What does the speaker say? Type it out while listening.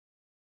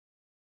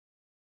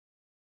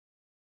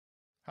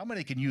How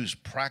many can use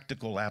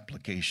practical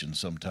application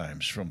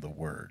sometimes from the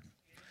Word?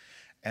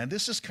 And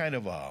this is kind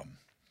of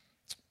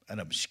an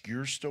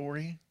obscure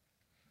story.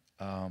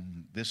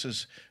 This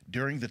is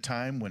during the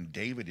time when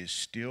David is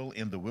still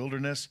in the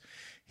wilderness.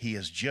 He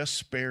has just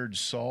spared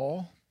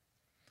Saul.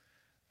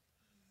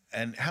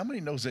 And how many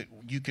knows that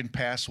you can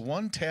pass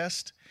one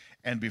test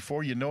and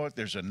before you know it,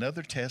 there's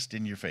another test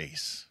in your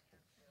face?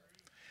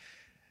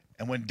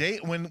 And when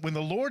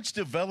the Lord's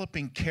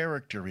developing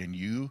character in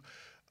you,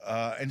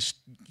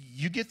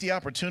 you get the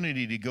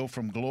opportunity to go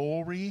from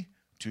glory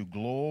to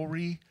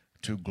glory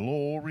to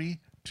glory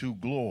to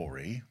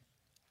glory,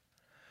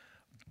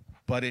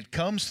 but it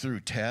comes through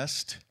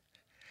test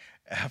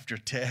after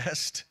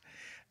test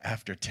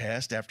after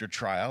test after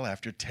trial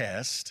after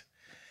test.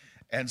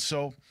 And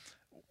so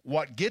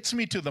what gets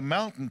me to the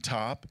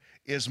mountaintop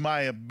is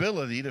my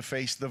ability to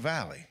face the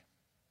valley.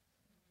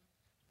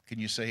 Can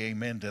you say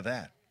amen to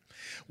that?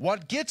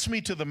 What gets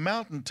me to the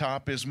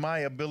mountaintop is my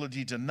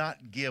ability to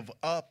not give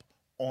up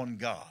on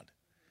God,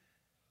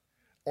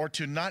 or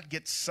to not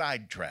get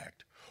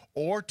sidetracked,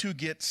 or to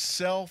get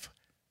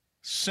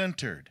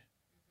self-centered.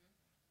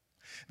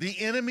 The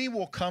enemy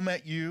will come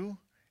at you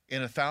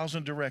in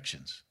 1,000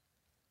 directions,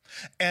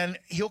 and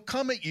he'll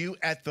come at you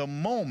at the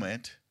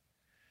moment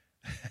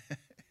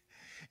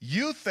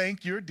you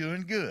think you're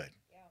doing good.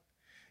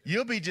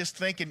 You'll be just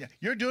thinking,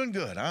 you're doing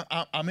good.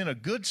 I'm in a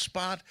good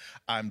spot.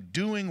 I'm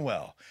doing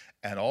well.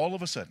 And all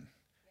of a sudden,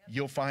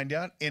 you'll find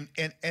out, and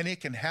it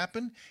can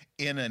happen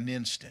in an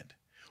instant.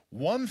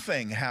 One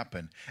thing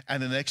happened,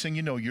 and the next thing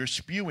you know, you're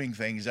spewing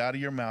things out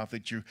of your mouth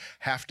that you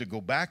have to go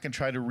back and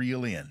try to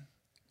reel in.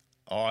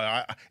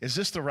 Oh, is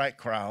this the right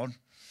crowd?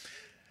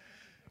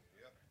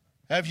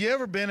 Have you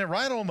ever been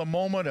right on the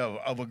moment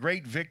of a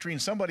great victory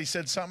and somebody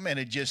said something and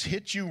it just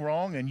hit you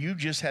wrong and you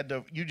just had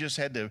to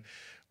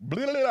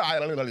blah,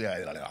 blah,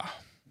 blah, blah,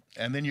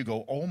 and then you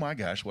go, oh my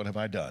gosh, what have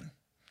I done?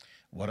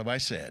 What have I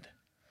said?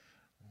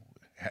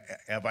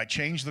 Have I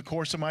changed the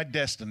course of my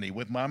destiny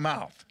with my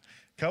mouth?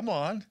 Come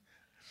on.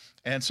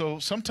 And so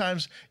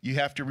sometimes you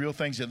have to reel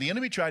things in. The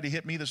enemy tried to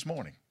hit me this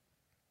morning.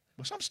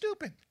 Well, I'm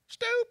stupid.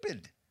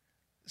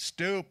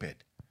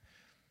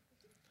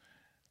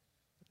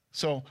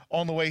 So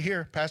on the way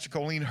here, Pastor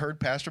Colleen heard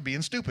Pastor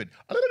being stupid.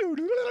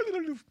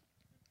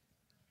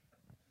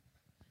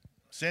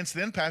 Since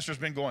then, Pastor's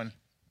been going.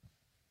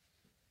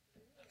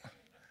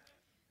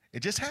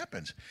 It just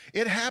happens.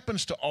 It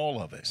happens to all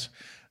of us.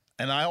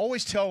 And I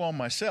always tell on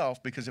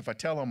myself, because if I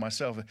tell on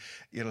myself,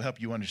 it'll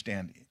help you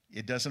understand.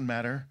 It doesn't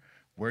matter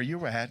where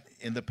you're at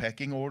in the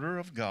pecking order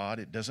of God.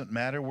 It doesn't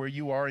matter where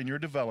you are in your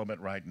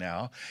development right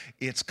now.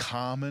 It's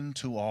common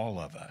to all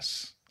of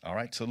us. All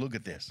right, so look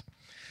at this.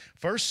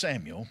 1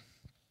 Samuel,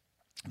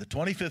 the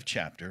 25th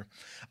chapter.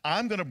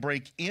 I'm going to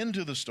break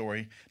into the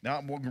story. Now,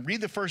 I'm going to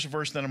read the first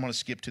verse, then I'm going to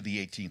skip to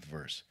the 18th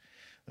verse.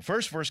 The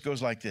first verse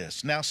goes like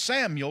this. Now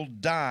Samuel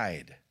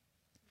died.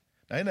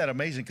 Now, isn't that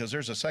amazing? Because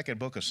there's a second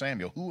book of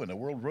Samuel. Who in the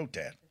world wrote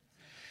that?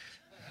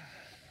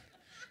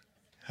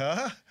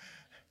 Huh?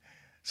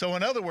 So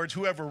in other words,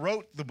 whoever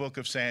wrote the book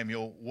of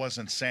Samuel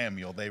wasn't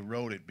Samuel. They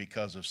wrote it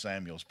because of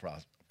Samuel's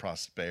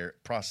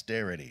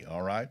posterity,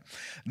 all right?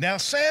 Now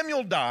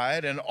Samuel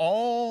died, and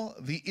all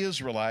the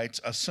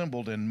Israelites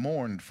assembled and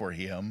mourned for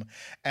him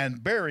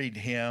and buried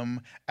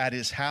him at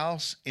his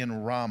house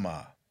in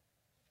Ramah.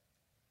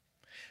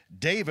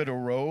 David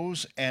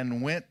arose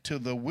and went to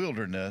the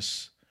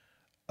wilderness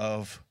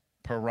of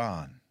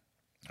Paran.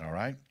 All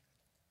right?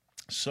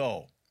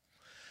 So,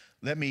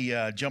 let me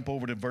jump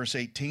over to verse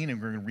 18,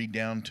 and we're going to read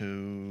down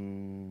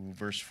to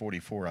verse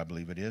 44, I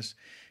believe it is.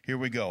 Here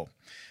we go.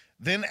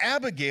 Then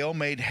Abigail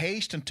made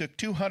haste and took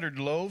 200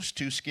 loaves,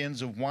 2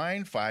 skins of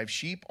wine, 5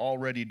 sheep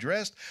already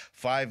dressed,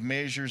 5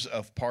 measures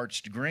of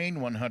parched grain,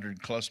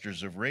 100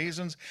 clusters of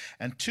raisins,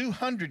 and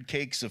 200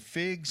 cakes of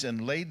figs,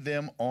 and laid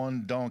them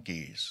on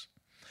donkeys.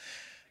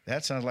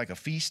 That sounds like a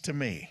feast to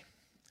me.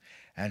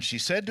 And she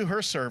said to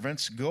her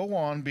servants, go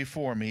on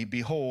before me.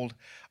 Behold,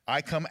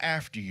 I come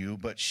after you.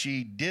 But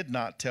she did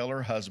not tell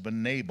her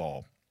husband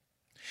Nabal.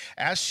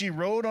 As she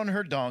rode on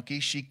her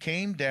donkey, she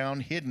came down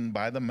hidden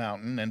by the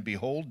mountain. And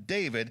behold,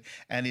 David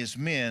and his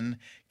men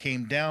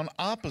came down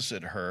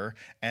opposite her,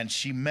 and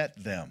she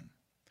met them.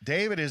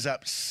 David is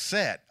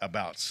upset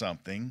about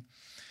something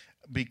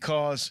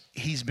because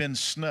he's been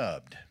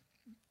snubbed.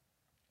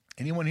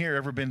 Anyone here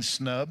ever been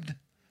snubbed?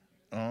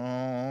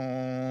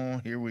 Oh,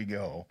 here we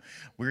go.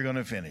 We're going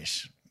to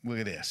finish. Look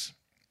at this.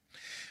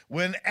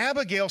 When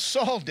Abigail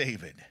saw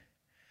David,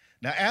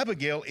 now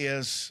Abigail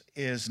is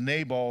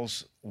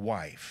Nabal's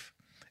wife,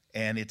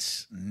 and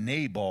it's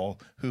Nabal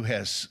who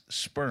has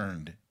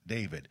spurned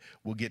David.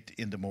 We'll get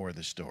into more of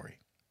the story.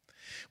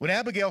 When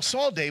Abigail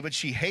saw David,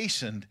 she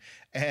hastened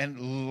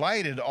and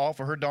lighted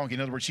off of her donkey.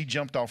 In other words, she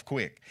jumped off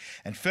quick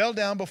and fell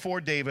down before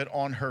David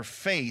on her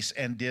face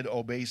and did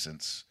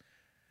obeisance.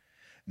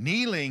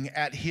 Kneeling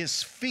at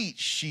his feet,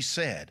 she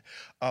said,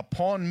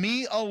 upon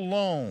me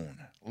alone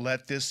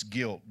let this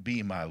guilt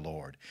be, my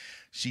Lord.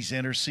 She's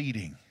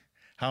interceding.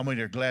 How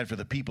many are glad for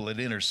the people that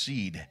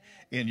intercede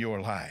in your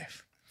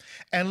life?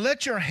 And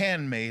let your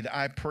handmaid,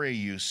 I pray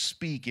you,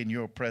 speak in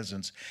your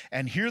presence,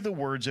 and hear the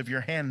words of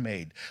your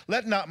handmaid.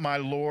 Let not my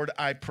Lord,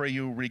 I pray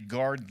you,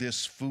 regard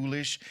this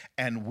foolish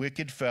and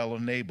wicked fellow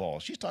Nabal.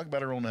 She's talking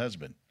about her own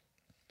husband.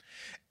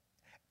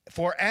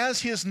 For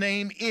as his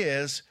name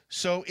is,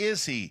 so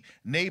is he.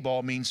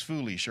 Nabal means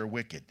foolish or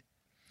wicked.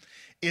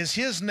 Is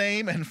his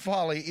name, and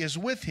folly is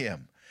with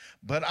him.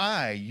 But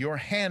I, your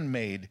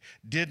handmaid,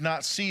 did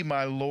not see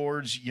my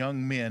Lord's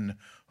young men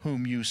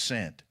whom you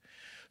sent.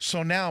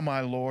 So now,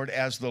 my Lord,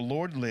 as the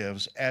Lord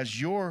lives,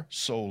 as your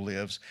soul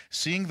lives,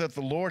 seeing that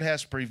the Lord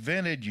has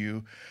prevented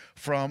you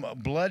from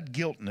blood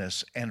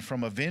guiltness and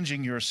from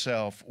avenging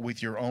yourself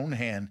with your own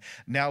hand,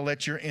 now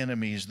let your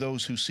enemies,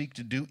 those who seek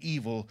to do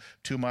evil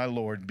to my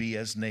Lord, be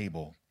as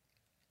Nabal.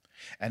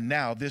 And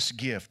now this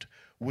gift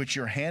which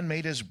your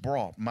handmaid has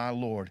brought, my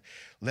Lord,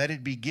 let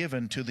it be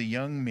given to the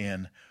young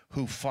men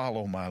who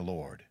follow my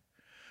Lord.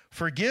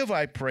 Forgive,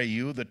 I pray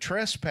you, the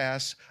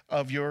trespass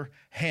of your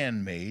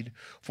handmaid,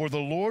 for the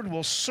Lord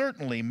will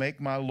certainly make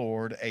my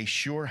Lord a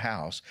sure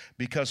house,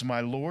 because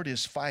my Lord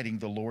is fighting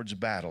the Lord's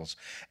battles,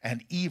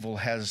 and evil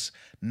has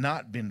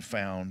not been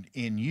found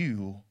in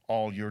you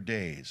all your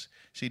days.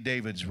 See,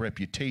 David's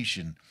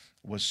reputation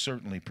was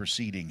certainly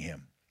preceding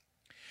him.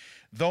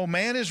 Though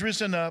man is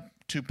risen up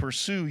to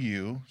pursue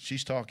you,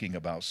 she's talking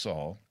about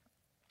Saul,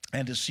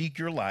 and to seek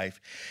your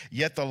life,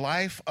 yet the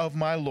life of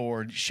my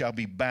Lord shall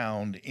be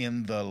bound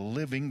in the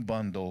living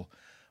bundle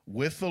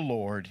with the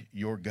Lord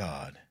your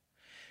God.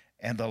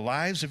 And the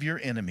lives of your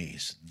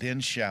enemies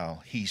then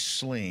shall he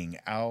sling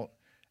out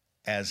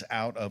as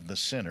out of the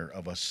center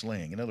of a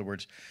sling. In other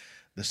words,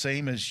 the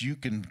same as you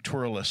can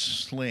twirl a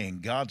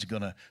sling, God's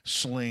going to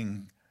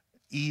sling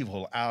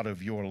evil out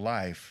of your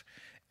life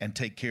and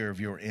take care of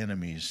your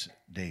enemies,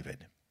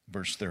 David.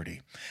 Verse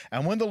 30,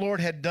 and when the Lord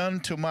had done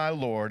to my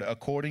Lord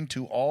according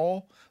to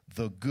all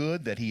the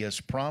good that he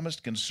has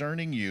promised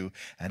concerning you,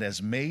 and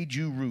has made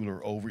you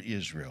ruler over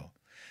Israel,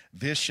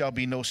 this shall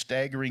be no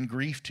staggering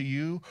grief to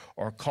you,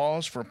 or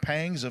cause for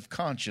pangs of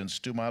conscience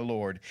to my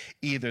Lord,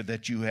 either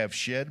that you have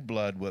shed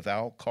blood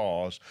without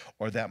cause,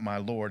 or that my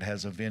Lord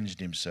has avenged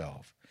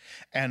himself.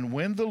 And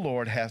when the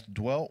Lord hath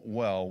dwelt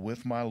well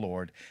with my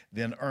Lord,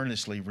 then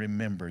earnestly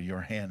remember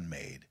your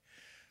handmaid.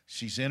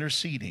 She's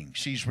interceding.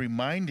 She's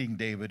reminding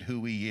David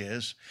who he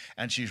is,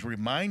 and she's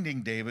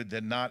reminding David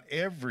that not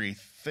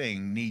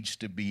everything needs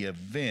to be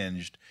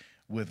avenged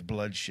with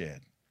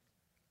bloodshed.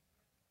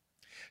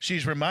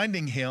 She's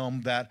reminding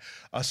him that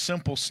a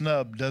simple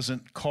snub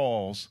doesn't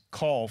call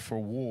for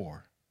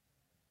war.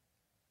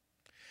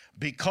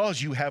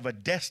 Because you have a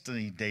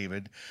destiny,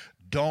 David,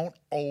 don't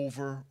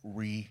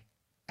overreact.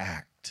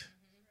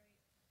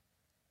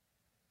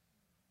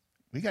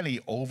 We got any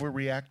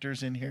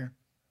overreactors in here?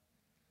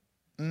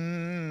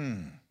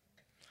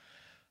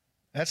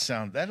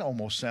 That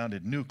almost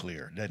sounded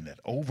nuclear, doesn't it?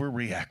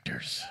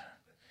 Overreactors.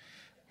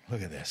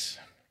 Look at this.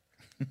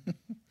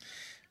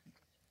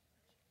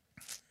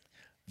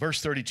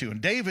 Verse 32,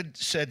 and David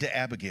said to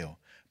Abigail,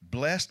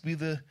 blessed be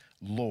the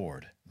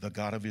Lord, the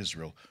God of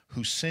Israel,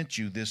 who sent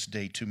you this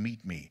day to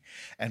meet me.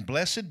 And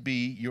blessed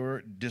be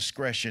your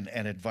discretion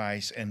and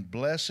advice, and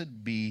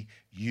blessed be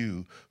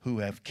you who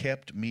have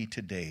kept me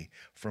today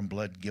from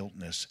blood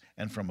guiltness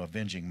and from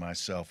avenging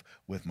myself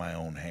with my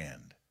own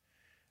hand.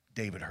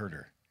 David heard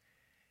her.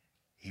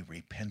 He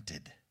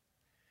repented.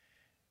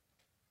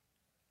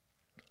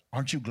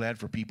 Aren't you glad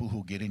for people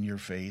who get in your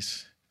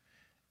face,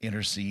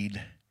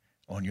 intercede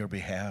on your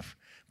behalf,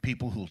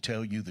 people who'll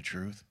tell you the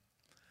truth?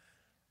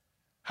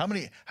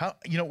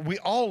 We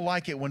all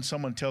like it when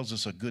someone tells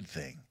us a good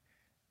thing,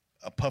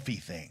 a puffy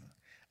thing,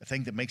 a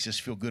thing that makes us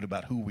feel good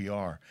about who we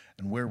are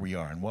and where we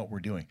are and what we're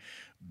doing.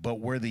 But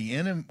where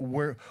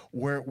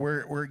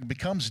it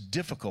becomes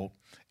difficult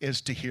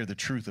is to hear the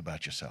truth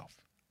about yourself.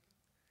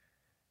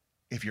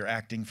 If you're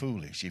acting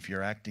foolish, if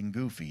you're acting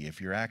goofy,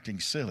 if you're acting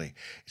silly,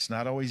 it's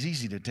not always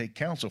easy to take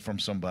counsel from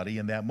somebody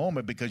in that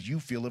moment because you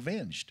feel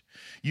avenged.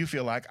 You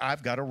feel like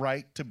I've got a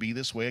right to be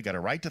this way. I got a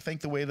right to think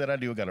the way that I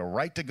do. I got a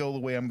right to go the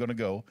way I'm going to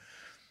go.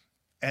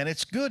 And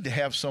it's good to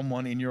have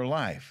someone in your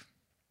life.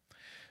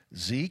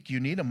 Zeke,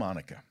 you need a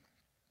Monica.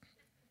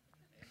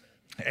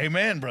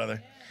 Amen,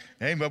 brother.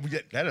 Amen.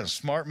 That is a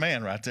smart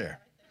man right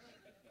there.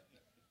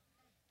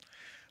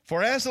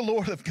 For as the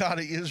Lord of God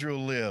of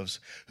Israel lives,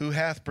 who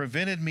hath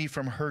prevented me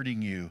from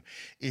hurting you,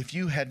 if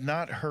you had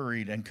not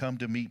hurried and come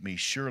to meet me,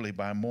 surely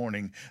by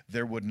morning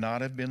there would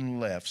not have been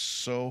left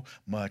so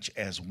much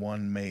as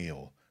one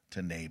male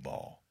to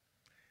Nabal.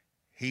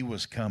 He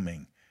was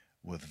coming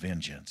with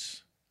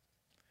vengeance.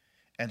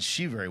 And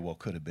she very well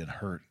could have been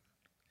hurt,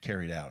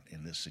 carried out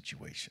in this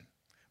situation.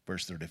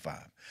 Verse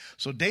 35.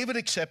 So David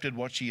accepted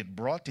what she had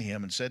brought to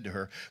him and said to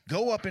her,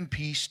 go up in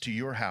peace to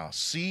your house.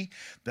 See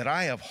that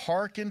I have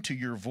hearkened to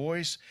your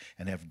voice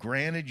and have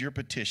granted your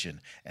petition.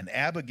 And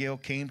Abigail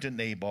came to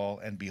Nabal,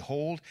 and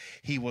behold,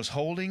 he was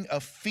holding a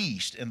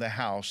feast in the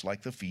house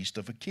like the feast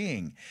of a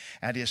king.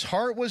 And his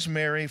heart was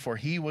merry, for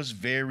he was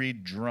very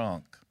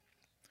drunk.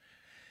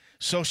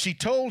 So she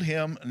told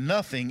him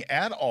nothing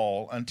at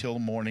all until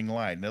morning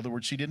light. In other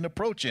words, she didn't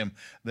approach him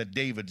that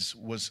David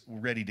was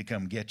ready to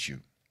come get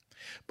you.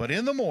 But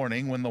in the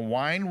morning, when the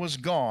wine was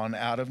gone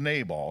out of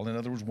Nabal, in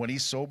other words, when he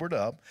sobered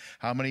up,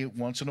 how many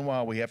once in a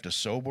while we have to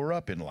sober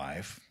up in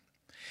life,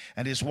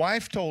 and his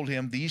wife told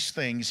him these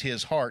things,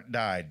 his heart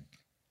died.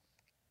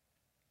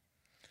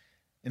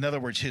 In other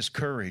words, his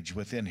courage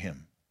within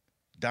him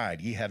died.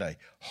 He had a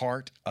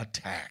heart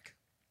attack.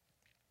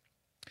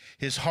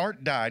 His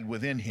heart died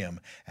within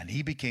him, and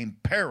he became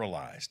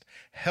paralyzed,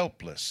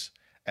 helpless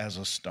as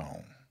a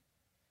stone.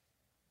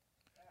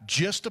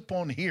 Just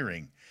upon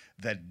hearing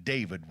that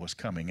David was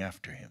coming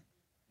after him.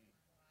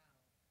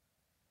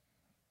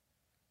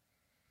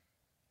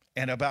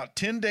 And about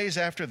 10 days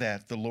after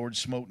that, the Lord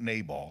smote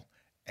Nabal,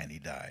 and he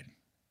died.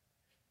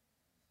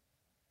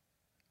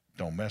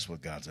 Don't mess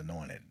with God's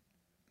anointed.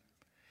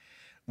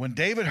 When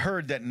David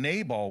heard that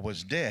Nabal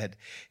was dead,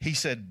 he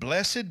said,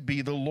 "Blessed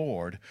be the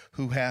Lord,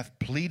 who hath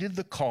pleaded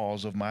the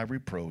cause of my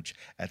reproach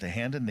at the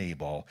hand of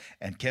Nabal,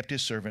 and kept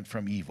his servant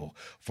from evil.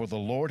 For the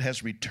Lord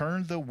has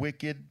returned the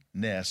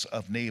wickedness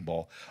of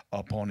Nabal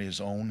upon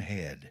his own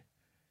head."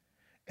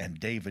 And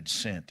David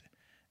sent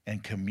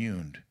and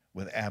communed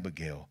with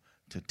Abigail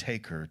to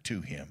take her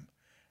to him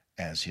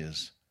as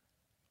his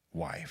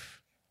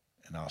wife.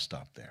 And I'll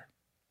stop there.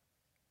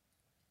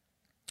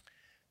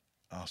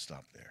 I'll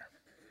stop there.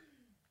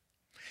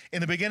 In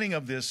the beginning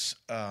of this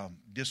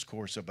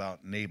discourse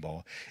about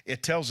Nabal,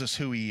 it tells us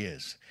who he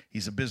is.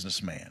 He's a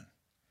businessman.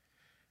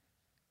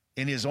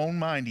 In his own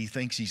mind, he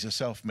thinks he's a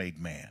self-made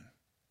man.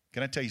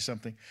 Can I tell you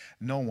something?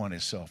 No one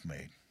is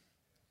self-made.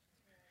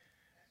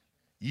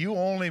 You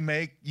only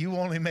make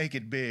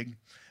it big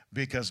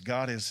because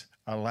God has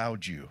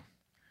allowed you.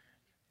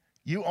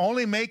 You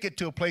only make it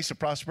to a place of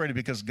prosperity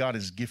because God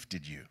has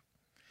gifted you.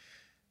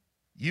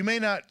 You may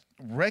not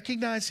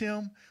recognize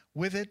him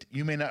with it.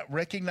 You may not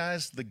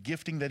recognize the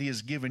gifting that he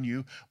has given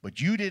you,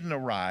 but you didn't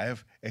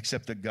arrive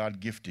except that God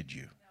gifted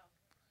you. No.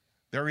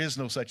 There is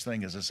no such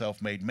thing as a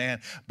self-made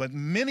man, but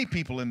many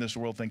people in this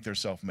world think they're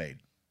self-made,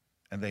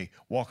 and they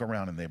walk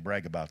around and they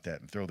brag about that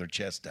and throw their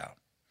chest out.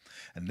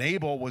 And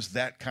Nabal was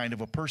that kind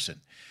of a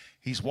person.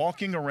 He's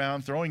walking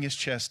around throwing his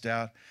chest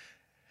out.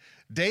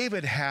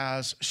 David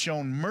has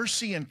shown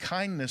mercy and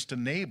kindness to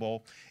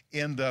Nabal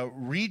in the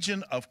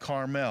region of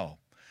Carmel,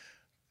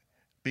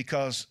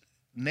 because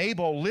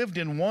Nabal lived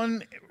in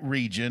one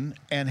region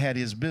and had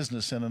his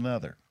business in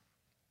another.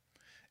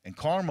 And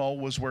Carmel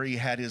was where he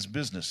had his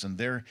business, and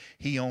there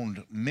he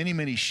owned many,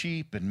 many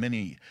sheep and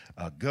many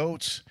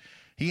goats.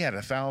 He had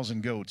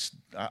 1,000 goats.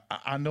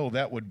 I know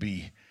that would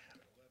be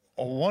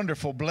a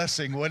wonderful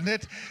blessing, wouldn't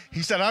it?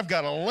 He said, "I've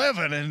got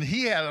 11," and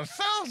he had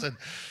 1,000.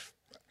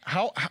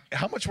 How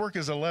much work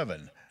is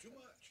 11?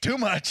 Too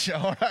much.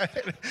 All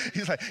right.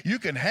 He's like, "You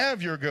can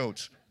have your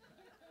goats."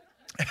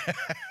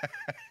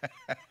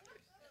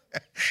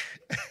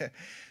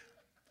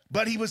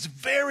 But he was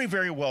very,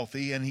 very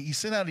wealthy, and he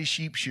sent out his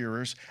sheep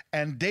shearers,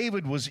 and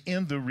David was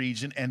in the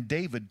region, and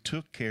David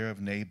took care of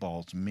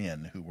Nabal's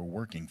men who were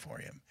working for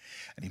him.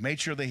 And he made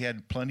sure they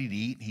had plenty to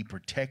eat. He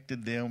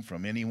protected them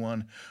from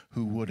anyone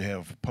who would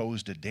have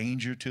posed a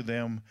danger to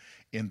them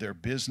in their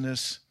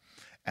business,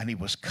 and he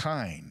was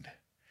kind.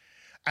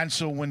 And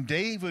so when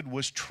David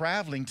was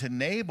traveling to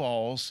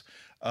Nabal's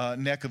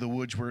neck of the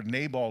woods where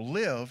Nabal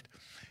lived,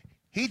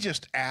 he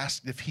just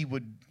asked if he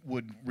would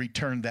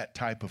return that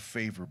type of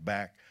favor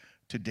back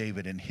to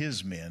David and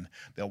his men,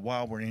 that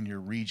while we're in your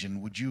region,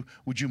 would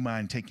you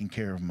mind taking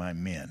care of my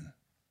men?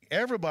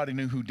 Everybody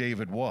knew who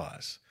David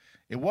was.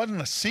 It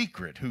wasn't a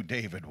secret who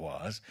David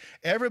was.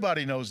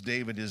 Everybody knows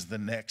David is the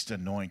next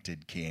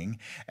anointed king.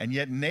 And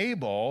yet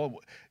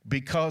Nabal,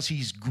 because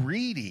he's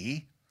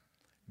greedy,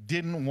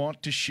 didn't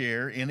want to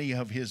share any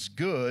of his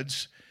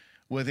goods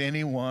with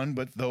anyone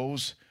but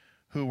those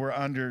who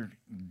were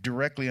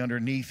directly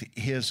underneath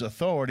his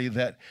authority,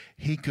 that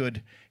he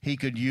could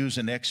use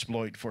and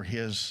exploit for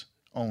his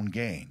own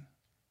gain.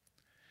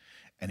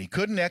 And he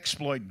couldn't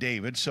exploit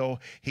David,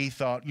 so he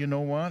thought, you know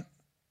what?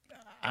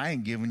 I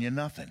ain't giving you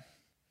nothing.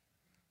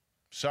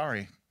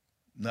 Sorry,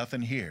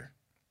 nothing here.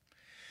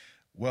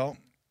 Well,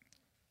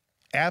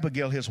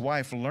 Abigail, his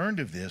wife, learned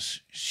of this.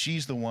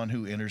 She's the one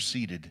who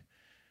interceded,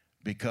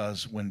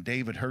 because when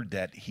David heard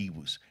that,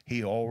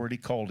 he already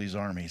called his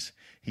armies.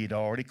 He'd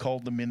already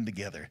called the men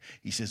together.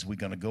 He says, "We're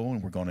going to go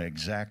and we're going to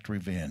exact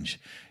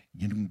revenge.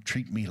 You don't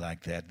treat me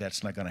like that.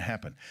 That's not going to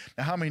happen."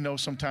 Now, how many know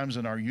sometimes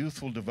in our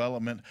youthful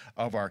development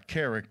of our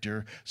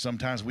character,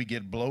 sometimes we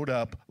get blowed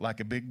up like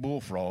a big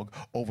bullfrog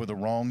over the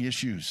wrong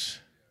issues?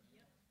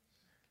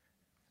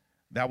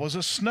 That was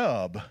a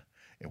snub.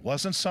 It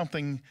wasn't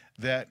something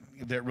that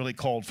really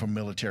called for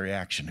military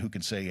action. Who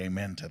can say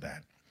amen to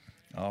that?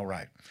 All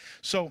right.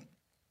 So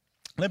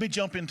let me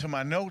jump into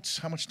my notes.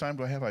 How much time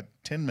do I have?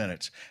 10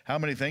 minutes. How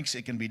many thinks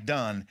it can be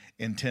done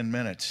in 10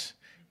 minutes?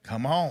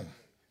 Come on.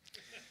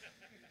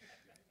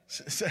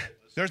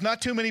 There's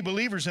not too many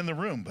believers in the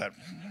room, but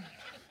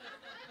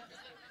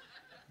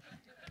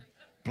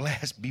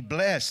be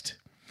blessed.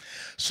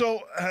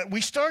 So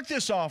we start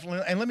this off,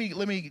 and let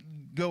me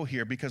go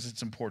here because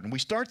it's important. We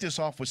start this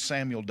off with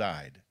Samuel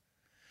died.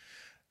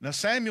 Now,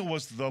 Samuel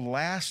was the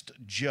last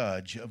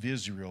judge of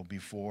Israel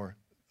before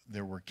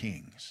there were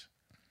kings.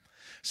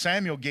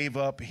 Samuel gave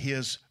up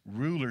his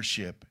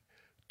rulership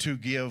to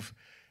give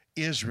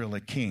Israel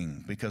a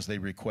king because they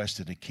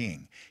requested a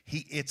king.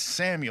 It's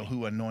Samuel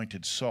who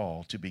anointed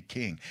Saul to be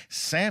king.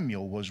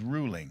 Samuel was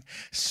ruling.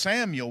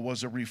 Samuel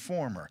was a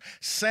reformer.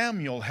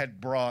 Samuel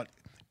had brought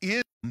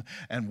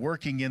and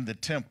working in the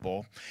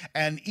temple,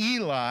 and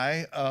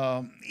Eli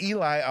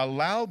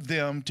allowed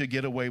them to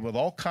get away with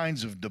all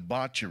kinds of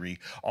debauchery,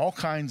 all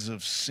kinds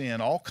of sin,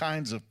 all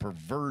kinds of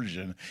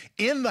perversion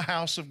in the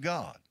house of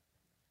God.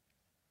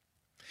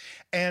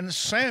 And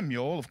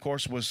Samuel, of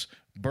course, was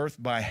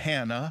birthed by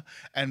Hannah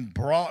and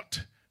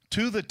brought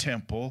to the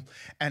temple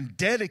and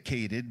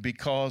dedicated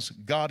because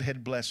God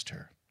had blessed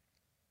her.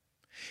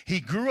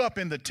 He grew up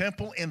in the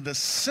temple in the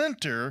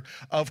center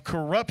of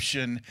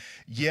corruption,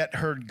 yet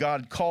heard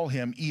God call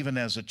him even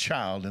as a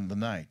child in the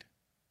night.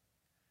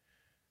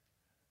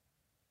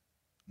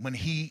 When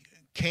he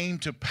came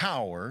to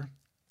power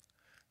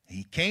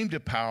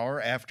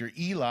after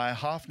Eli,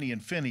 Hophni,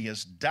 and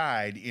Phinehas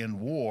died in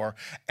war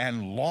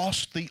and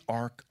lost the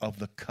Ark of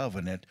the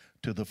Covenant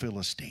to the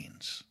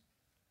Philistines.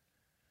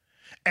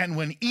 And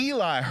when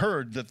Eli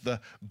heard that the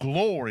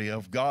glory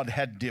of God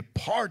had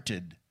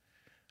departed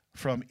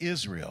from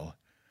Israel,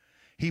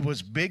 he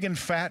was big and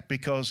fat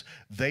because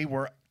they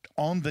were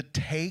on the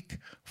take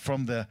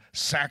from the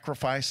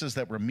sacrifices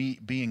that were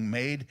being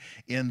made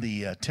in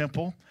the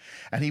temple.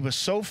 And he was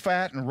so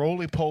fat and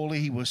roly-poly,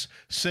 he was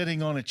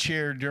sitting on a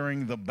chair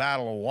during the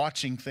battle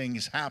watching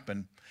things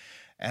happen.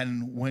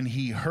 And when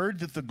he heard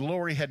that the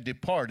glory had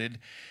departed,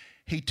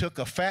 he took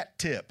a fat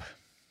tip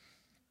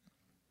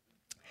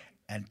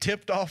and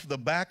tipped off the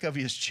back of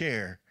his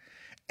chair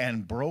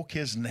and broke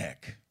his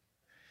neck.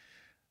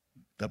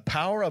 The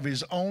power of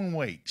his own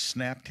weight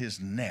snapped his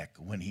neck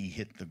when he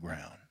hit the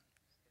ground.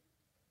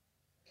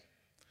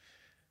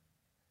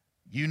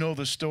 You know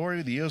the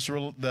story.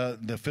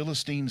 The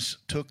Philistines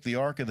took the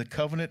Ark of the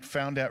Covenant,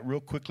 found out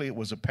real quickly it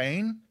was a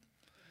pain.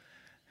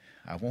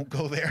 I won't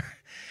go there.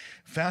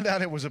 Found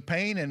out it was a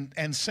pain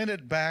and sent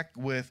it back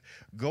with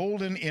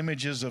golden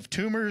images of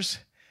tumors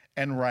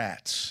and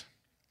rats.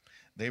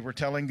 They were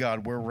telling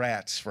God, we're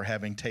rats for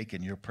having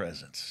taken your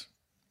presence.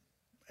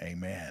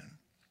 Amen.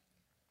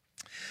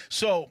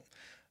 So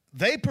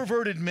they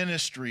perverted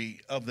ministry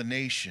of the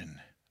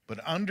nation, but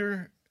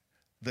under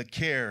the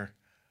care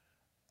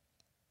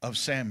of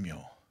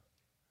Samuel,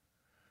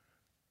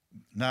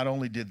 not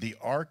only did the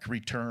ark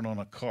return on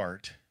a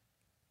cart,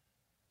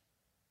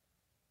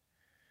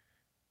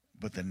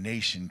 but the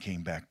nation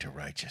came back to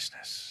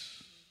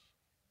righteousness.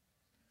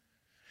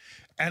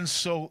 And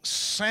so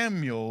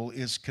Samuel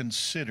is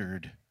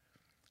considered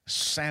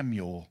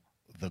Samuel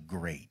the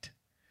Great.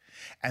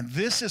 And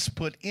this is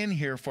put in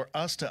here for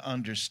us to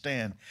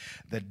understand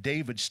that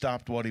David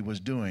stopped what he was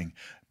doing.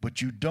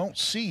 But you don't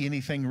see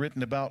anything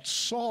written about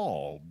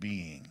Saul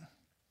being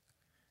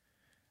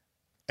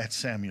at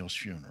Samuel's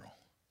funeral.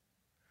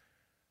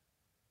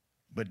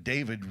 But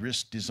David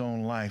risked his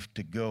own life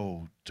to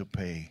go to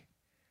pay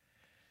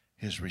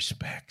his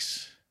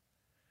respects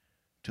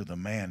to the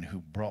man who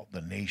brought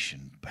the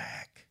nation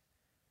back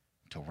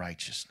to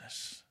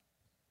righteousness.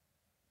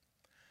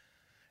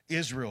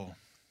 Israel,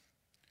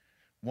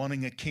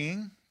 wanting a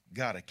king,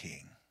 got a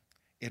king.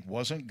 It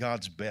wasn't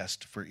God's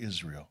best for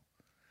Israel.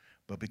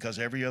 But because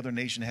every other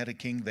nation had a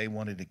king, they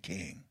wanted a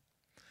king.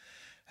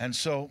 And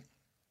so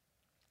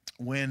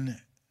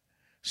when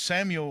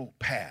Samuel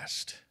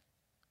passed,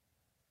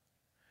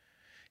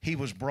 he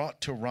was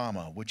brought to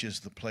Ramah, which is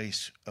the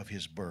place of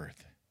his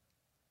birth.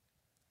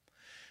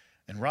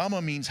 And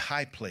Ramah means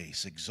high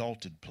place,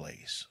 exalted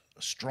place,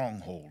 a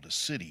stronghold, a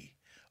city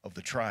of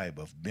the tribe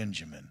of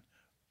Benjamin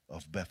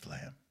of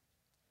Bethlehem.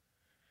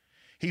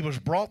 He was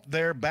brought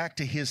there back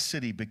to his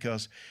city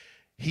because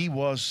he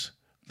was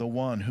the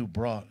one who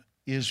brought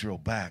Israel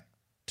back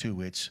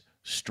to its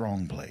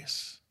strong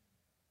place,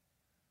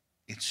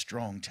 its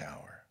strong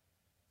tower.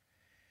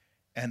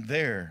 And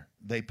there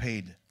they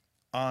paid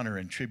honor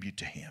and tribute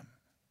to him.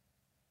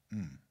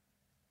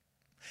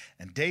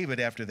 And David,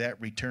 after that,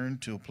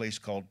 returned to a place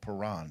called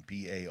Paran,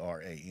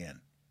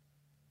 P-A-R-A-N,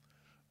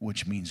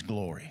 which means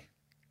glory.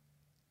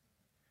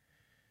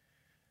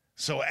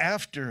 So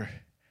after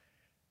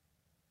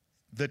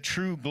the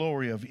true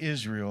glory of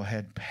Israel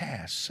had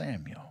passed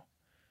Samuel,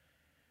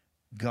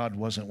 God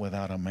wasn't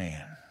without a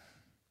man,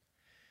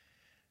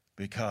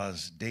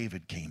 because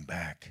David came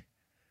back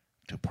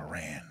to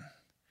Paran.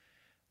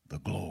 The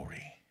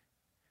glory.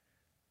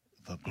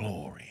 The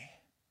glory.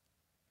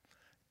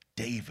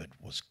 David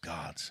was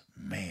God's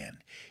man,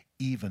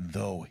 even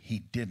though he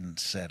didn't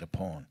sit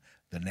upon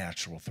the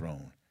natural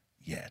throne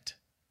yet.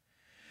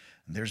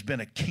 And there's been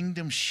a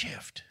kingdom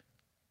shift.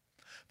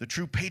 The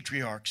true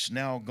patriarch's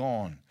now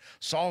gone.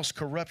 Saul's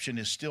corruption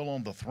is still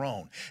on the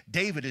throne.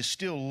 David is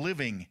still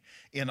living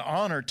in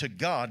honor to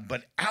God,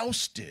 but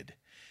ousted.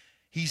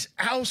 He's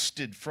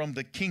ousted from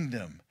the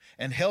kingdom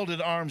and held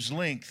at arm's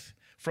length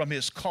from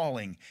his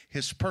calling,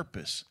 his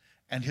purpose,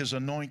 and his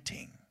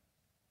anointing.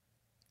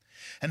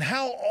 And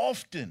how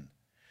often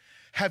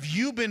have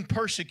you been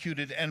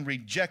persecuted and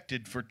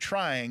rejected for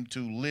trying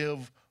to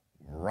live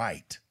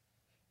right?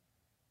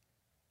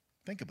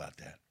 Think about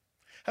that.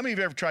 How many of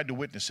you ever tried to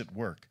witness at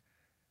work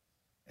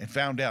and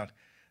found out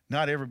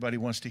not everybody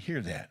wants to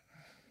hear that?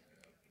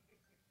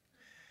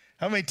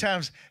 How many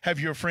times have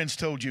your friends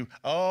told you,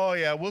 oh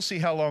yeah, we'll see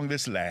how long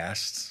this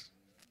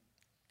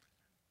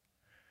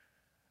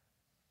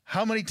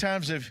How many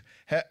times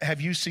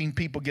have you seen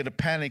people get a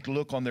panicked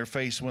look on their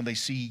face when they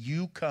see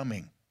you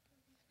coming?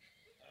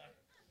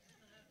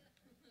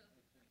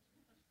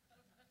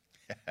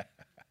 I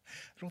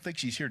don't think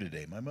she's here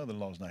today. My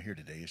mother-in-law's not here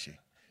today, is she?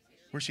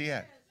 Where's she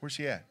at? Where's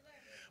she at?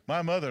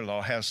 My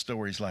mother-in-law has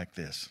stories like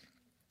this.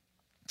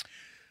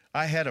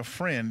 I had a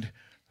friend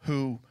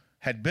who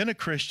had been a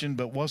Christian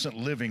but wasn't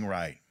living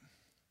right.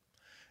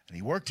 And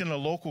he worked in a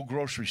local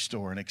grocery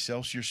store in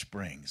Excelsior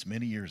Springs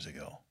many years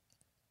ago.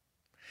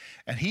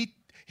 And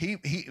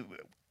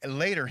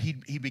later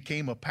he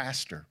became a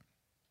pastor.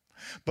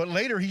 But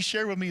later he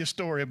shared with me a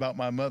story about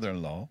my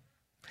mother-in-law.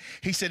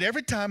 He said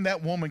every time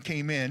that woman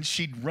came in,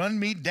 she'd run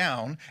me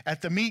down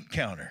at the meat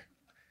counter.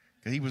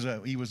 He was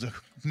a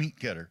meat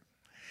cutter.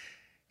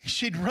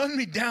 She'd run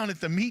me down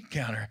at the meat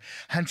counter,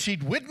 and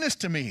she'd witness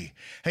to me.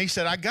 And he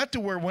said, I got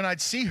to where when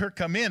I'd see her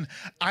come in,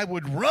 I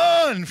would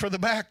run for the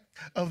back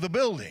of the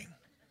building.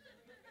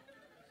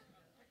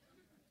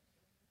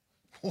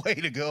 Way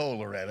to go,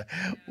 Loretta.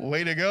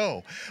 Way to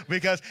go.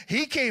 Because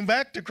he came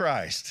back to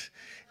Christ.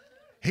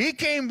 He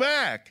came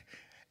back.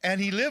 And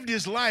he lived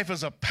his life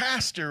as a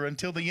pastor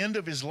until the end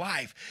of his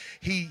life.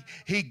 He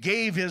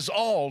gave his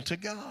all to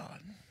God.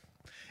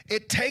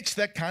 It takes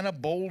that kind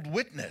of bold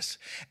witness.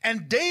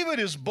 And David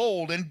is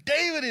bold, and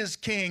David is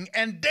king,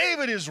 and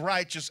David is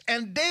righteous,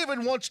 and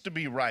David wants to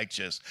be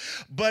righteous.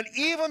 But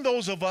even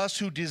those of us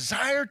who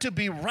desire to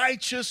be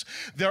righteous,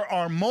 there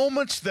are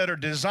moments that are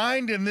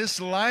designed in this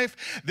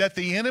life that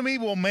the enemy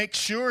will make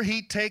sure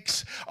he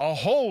takes a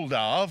hold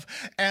of,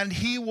 and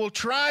he will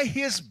try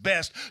his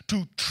best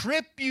to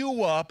trip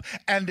you up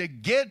and to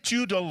get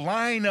you to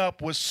line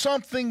up with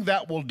something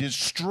that will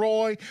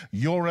destroy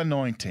your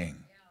anointing.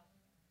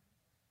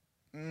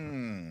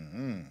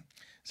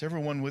 Is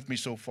everyone with me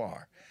so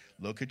far?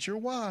 Look at your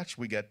watch.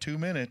 We got 2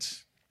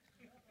 minutes.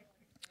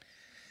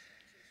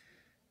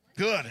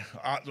 Good.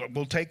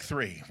 We'll take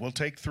 3. We'll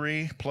take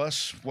 3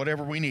 plus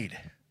whatever we need.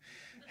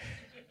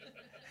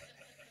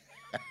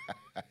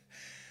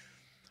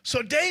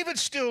 So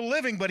David's still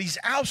living, but he's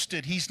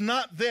ousted. He's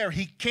not there.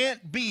 He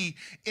can't be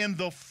in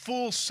the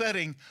full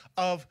setting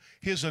of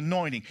his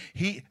anointing.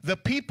 The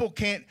people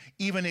can't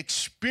even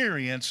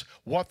experience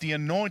what the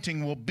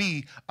anointing will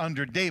be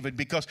under David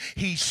because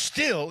he's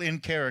still in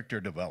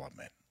character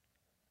development.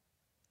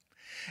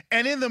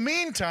 And in the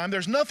meantime,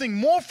 there's nothing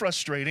more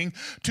frustrating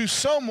to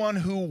someone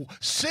who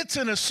sits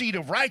in a seat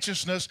of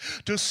righteousness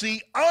to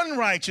see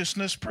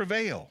unrighteousness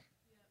prevail.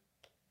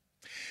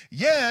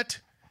 Yet,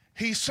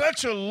 he's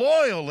such a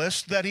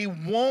loyalist that he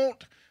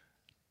won't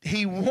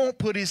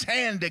put his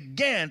hand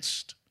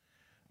against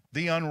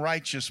the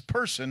unrighteous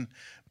person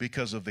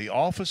because of the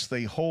office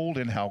they hold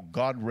and how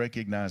God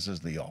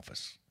recognizes the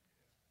office.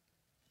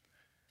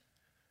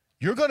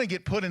 You're going to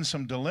get put in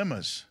some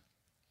dilemmas.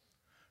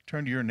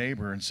 Turn to your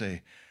neighbor and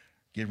say,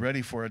 get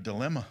ready for a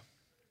dilemma.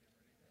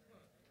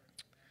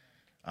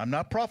 I'm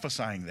not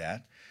prophesying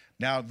that.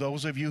 Now,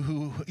 those of you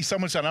who,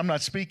 someone said, I'm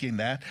not speaking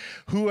that.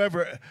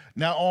 Whoever,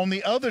 now on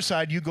the other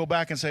side, you go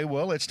back and say,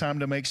 well, it's time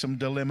to make some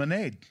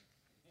lemonade.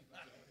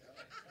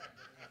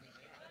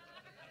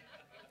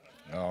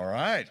 All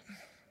right.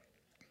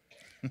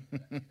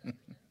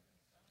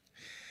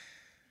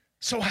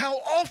 So how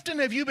often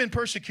have you been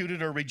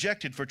persecuted or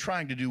rejected for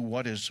trying to do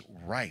what is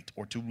right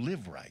or to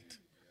live right?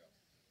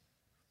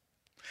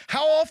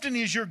 How often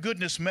is your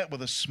goodness met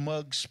with a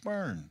smug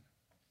spurn?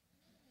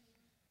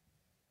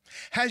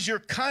 Has your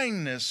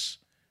kindness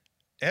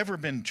ever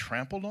been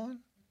trampled on?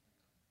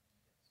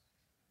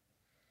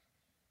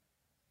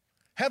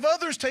 Have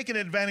others taken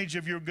advantage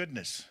of your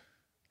goodness?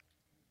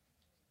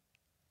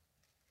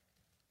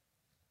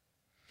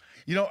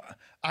 You know,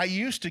 I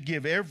used to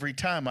give every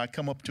time I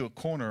come up to a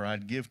corner,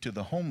 I'd give to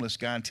the homeless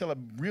guy until I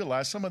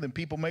realized some of them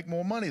people make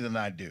more money than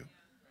I do.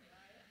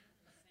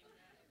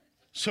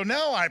 So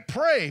now I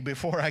pray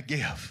before I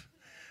give.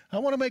 I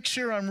want to make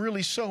sure I'm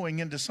really sowing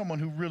into someone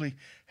who really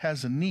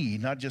has a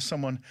need, not just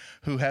someone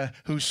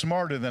who's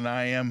smarter than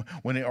I am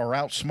or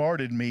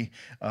outsmarted me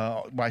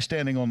by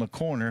standing on the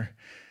corner,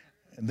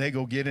 and they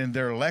go get in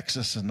their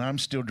Lexus and I'm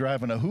still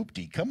driving a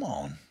hoopty. Come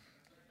on.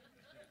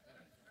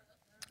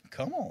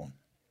 Come on.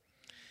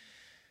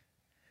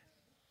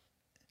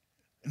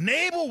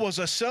 Nabal was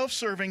a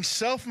self-serving,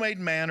 self-made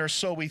man, or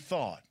so he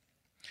thought.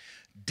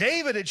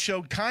 David had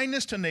showed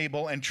kindness to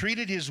Nabal and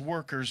treated his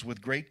workers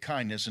with great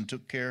kindness and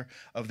took care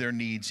of their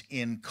needs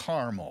in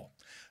Carmel.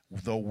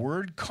 The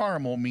word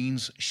Carmel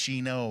means she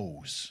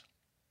knows.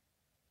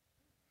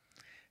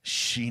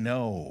 She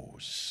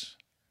knows.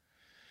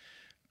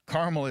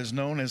 Carmel is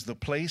known as the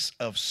place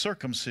of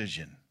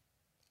circumcision,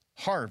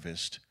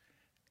 harvest,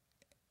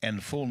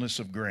 and fullness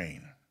of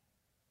grain.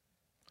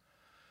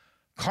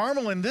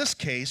 Carmel in this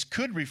case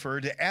could refer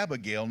to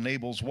Abigail,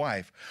 Nabal's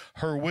wife.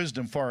 Her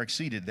wisdom far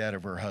exceeded that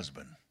of her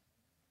husband.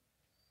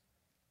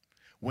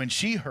 When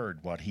she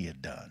heard what he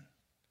had done,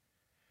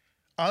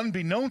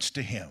 unbeknownst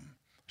to him,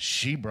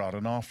 she brought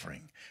an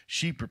offering.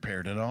 She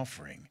prepared an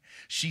offering.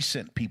 She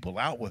sent people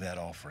out with that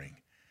offering.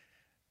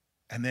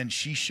 And then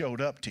she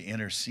showed up to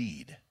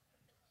intercede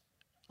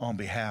on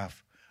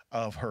behalf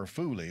of her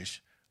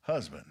foolish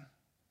husband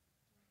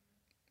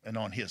and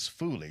on his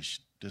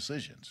foolish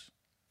decisions.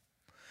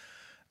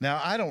 Now,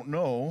 I don't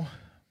know,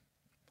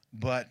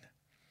 but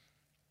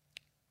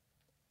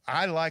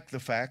I like the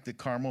fact that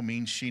Carmel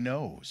means she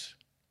knows.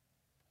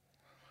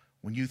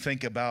 When you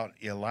think about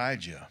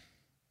Elijah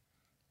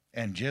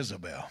and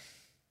Jezebel,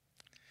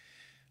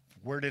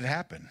 where did it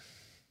happen?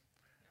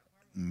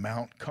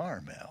 Mount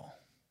Carmel.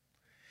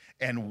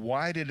 And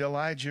why did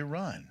Elijah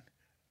run?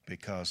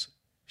 Because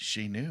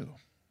she knew.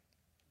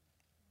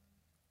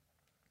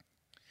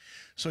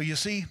 So you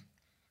see,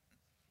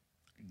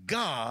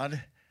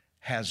 God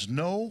has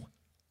no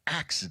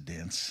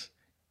accidents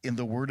in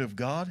the Word of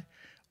God,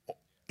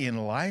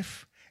 in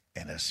life,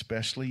 and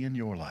especially in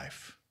your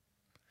life.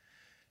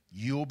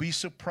 You'll be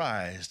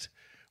surprised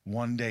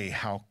one day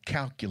how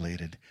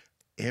calculated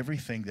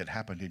everything that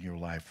happened in your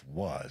life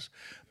was,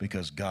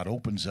 because God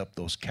opens up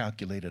those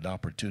calculated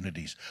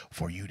opportunities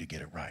for you to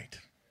get it right.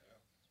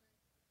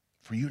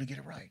 For you to get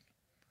it right.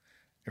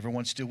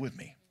 Everyone still with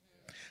me?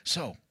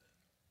 So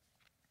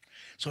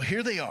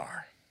here they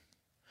are.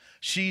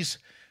 She's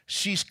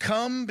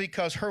come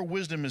because her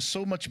wisdom is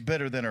so much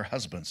better than her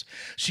husband's.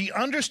 She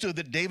understood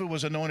that David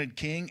was anointed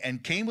king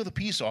and came with a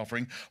peace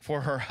offering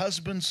for her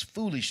husband's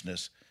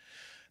foolishness.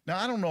 Now,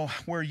 I don't know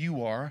where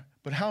you are,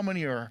 but how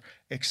many are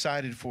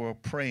excited for a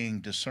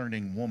praying,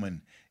 discerning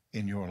woman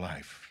in your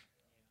life?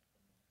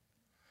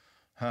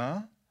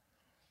 Huh?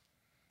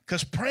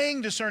 Because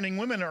praying, discerning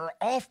women are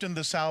often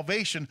the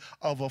salvation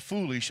of a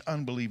foolish,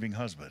 unbelieving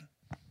husband.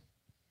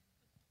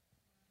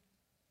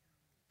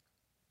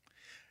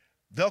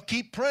 They'll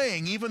keep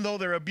praying even though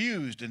they're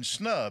abused and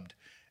snubbed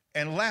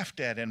and laughed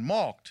at and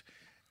mocked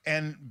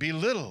and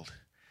belittled,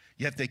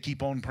 yet they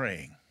keep on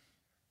praying.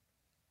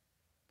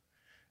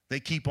 They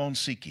keep on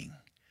seeking.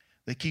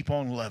 They keep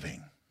on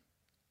loving.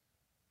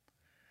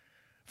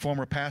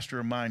 Former pastor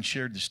of mine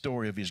shared the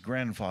story of his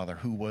grandfather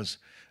who was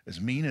as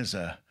mean as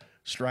a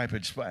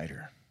striped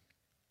spider.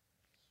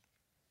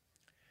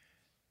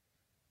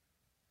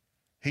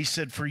 He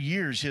said for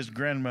years his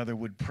grandmother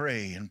would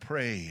pray and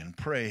pray and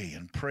pray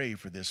and pray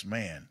for this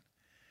man.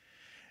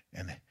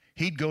 And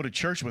he'd go to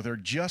church with her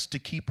just to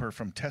keep her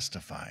from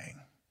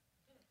testifying.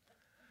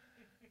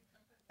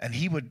 And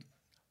he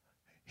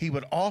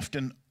would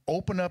often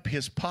open up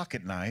his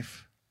pocket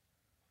knife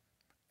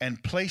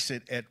and place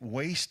it at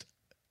waist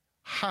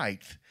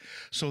height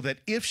so that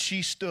if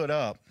she stood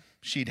up,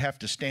 she'd have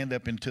to stand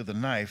up into the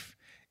knife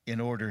in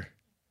order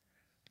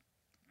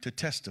to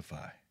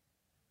testify.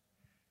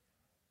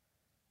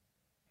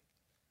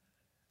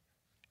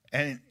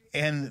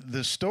 And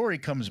the story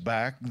comes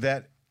back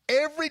that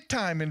every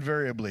time,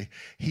 invariably,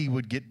 he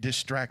would get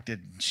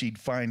distracted. She'd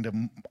find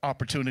an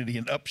opportunity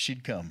and up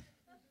she'd come.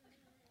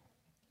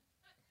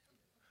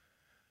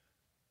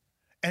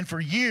 And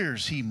for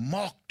years, he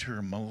mocked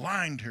her,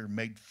 maligned her,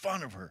 made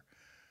fun of her,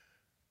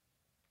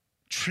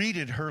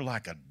 treated her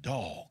like a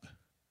dog.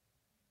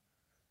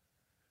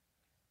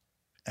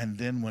 And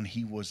then when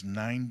he was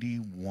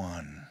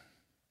 91,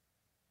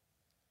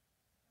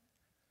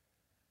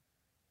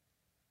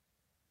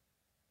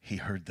 he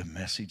heard the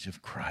message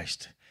of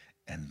Christ,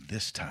 and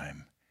this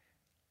time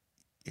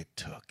it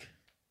took.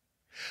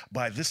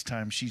 By this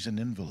time, she's an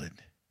invalid.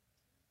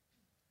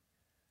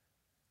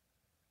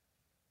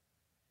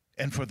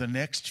 And for the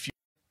next few,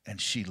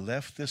 and she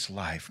left this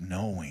life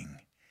knowing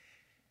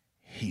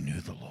he knew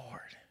the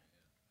Lord.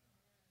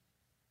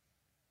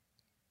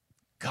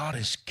 God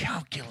is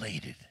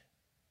calculated.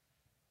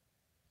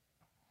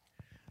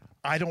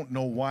 I don't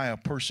know why a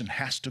person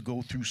has to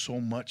go through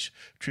so much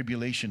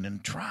tribulation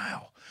and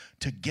trial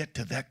to get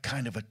to that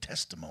kind of a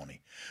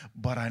testimony.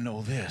 But I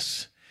know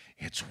this,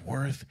 it's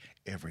worth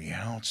every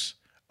ounce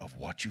of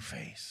what you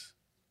face.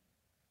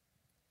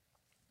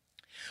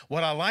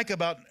 What I like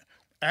about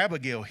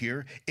Abigail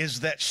here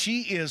is that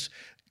she is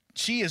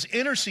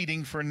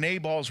interceding for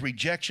Nabal's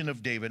rejection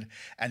of David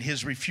and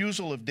his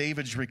refusal of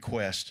David's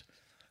request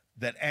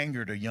that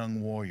angered a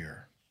young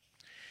warrior.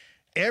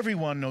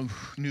 Everyone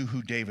knew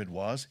who David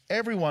was.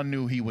 Everyone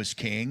knew he was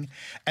king.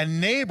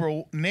 And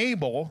Nabal,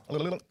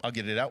 I'll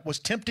get it out, was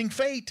tempting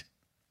fate.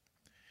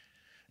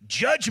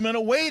 Judgment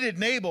awaited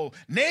Nabal.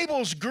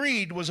 Nabal's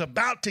greed was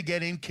about to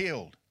get him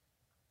killed.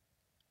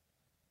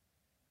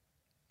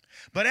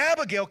 But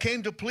Abigail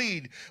came to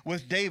plead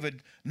with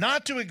David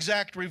not to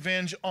exact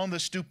revenge on the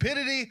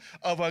stupidity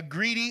of a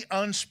greedy,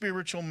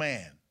 unspiritual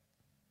man.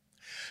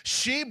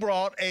 She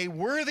brought a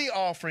worthy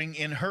offering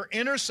in her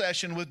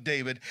intercession with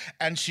David,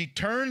 and she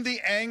turned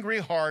the angry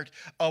heart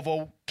of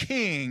a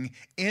king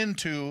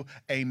into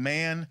a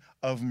man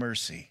of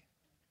mercy.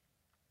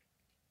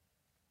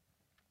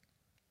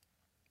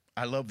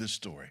 I love this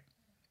story.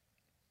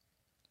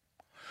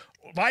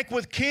 Like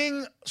with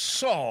King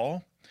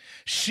Saul,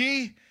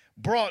 she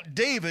brought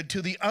David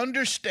to the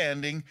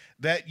understanding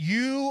that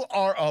you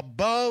are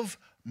above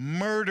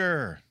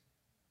murder.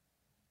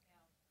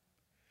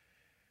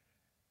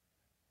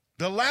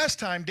 The last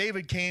time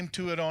David came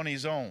to it on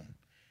his own,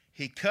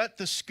 he cut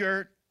the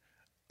skirt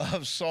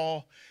of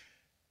Saul,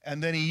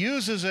 and then he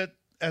uses it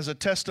as a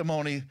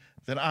testimony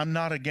that I'm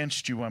not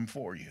against you, I'm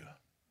for you.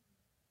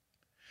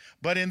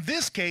 But in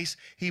this case,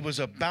 he was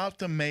about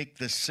to make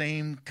the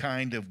same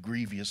kind of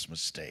grievous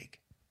mistake.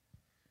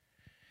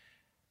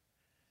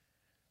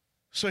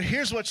 So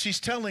here's what she's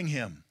telling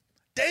him.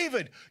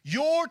 David,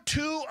 you're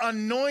too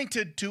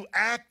anointed to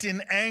act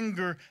in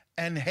anger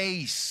and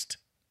haste.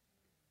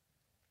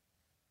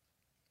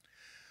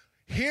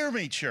 Hear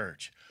me,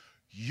 church.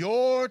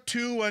 You're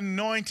too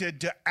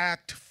anointed to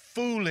act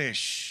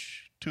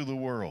foolish to the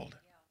world.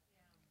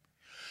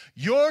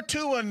 You're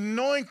too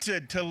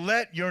anointed to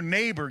let your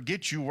neighbor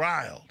get you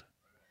riled.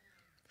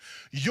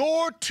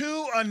 You're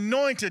too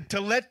anointed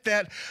to let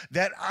that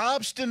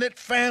obstinate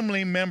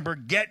family member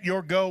get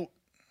your goat.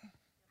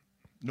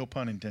 No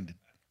pun intended.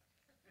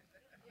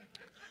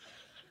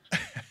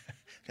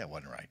 That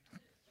wasn't right.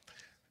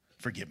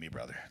 Forgive me,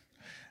 brother.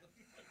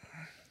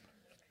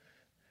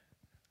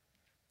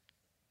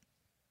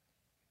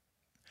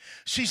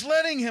 She's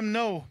letting him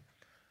know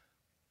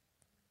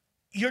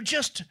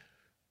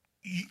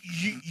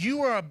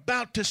you are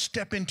about to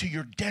step into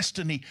your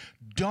destiny.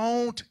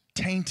 Don't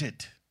taint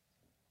it.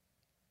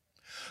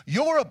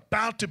 You're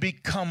about to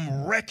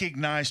become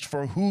recognized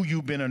for who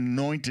you've been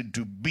anointed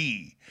to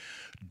be.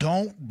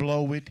 Don't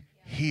blow it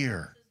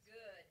here.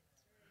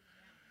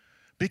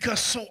 Because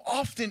so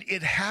often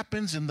it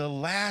happens in the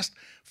last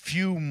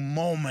few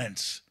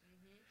moments.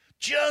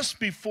 Just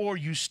before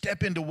you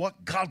step into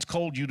what God's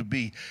called you to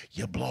be,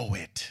 you blow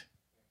it.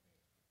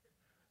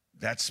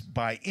 That's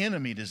by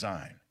enemy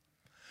design.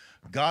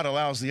 God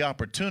allows the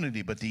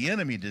opportunity, but the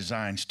enemy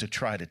designs to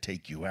try to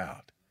take you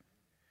out.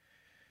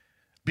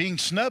 Being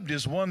snubbed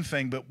is one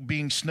thing, but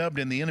being snubbed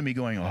and the enemy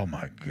going, oh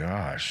my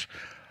gosh,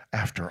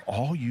 after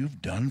all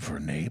you've done for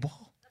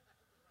Nabal,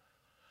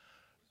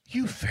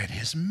 you fed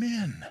his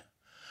men.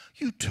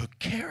 You took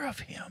care of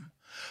him.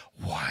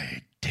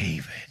 Why,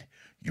 David,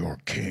 your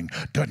king,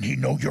 doesn't he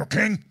know you're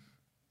king?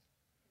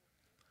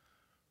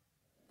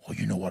 Well,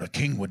 you know what a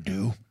king would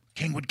do?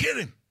 King would kill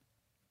him.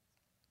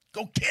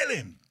 Go kill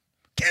him.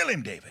 Kill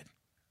him, David.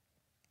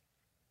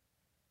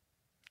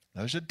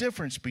 There's a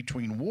difference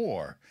between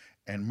war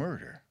and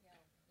murder.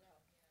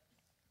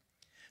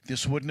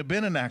 This wouldn't have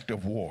been an act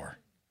of war.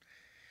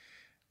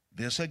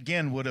 This,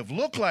 again, would have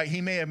looked like,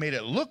 he may have made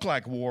it look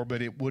like war,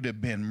 but it would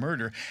have been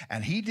murder.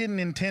 And he didn't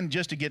intend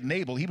just to get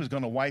Nabal. He was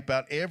going to wipe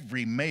out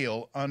every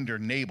male under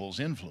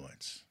Nabal's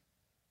influence.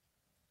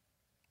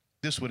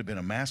 This would have been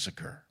a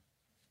massacre.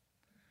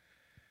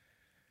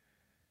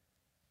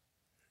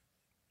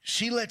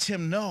 She lets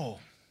him know,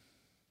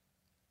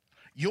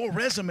 your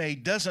resume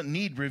doesn't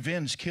need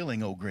revenge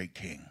killing, O great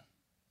king.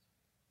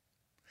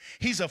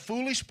 He's a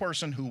foolish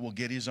person who will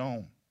get his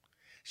own.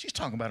 She's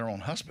talking about her own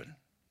husband.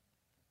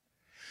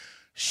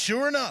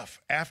 Sure enough,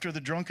 after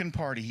the drunken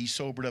party, he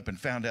sobered up and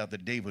found out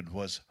that David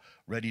was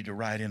ready to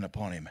ride in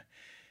upon him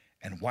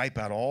and wipe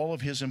out all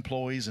of his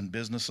employees and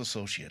business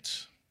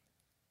associates.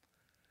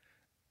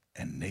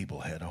 And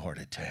Nabal had a heart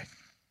attack.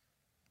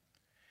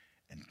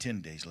 And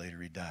 10 days later,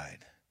 he died.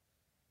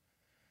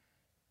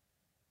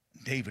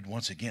 David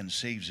once again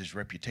saves his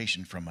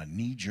reputation from a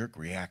knee-jerk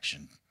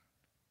reaction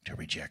to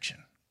rejection.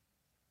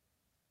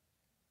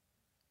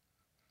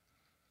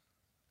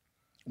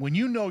 When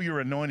you know you're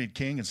anointed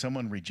king and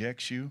someone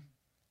rejects you,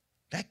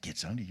 that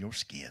gets under your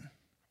skin.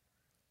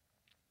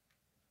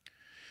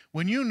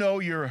 When you know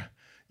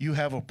you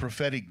have a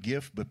prophetic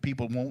gift but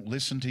people won't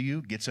listen to you,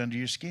 it gets under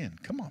your skin.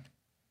 Come on.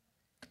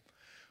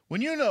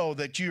 When you know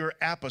that you're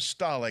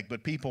apostolic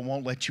but people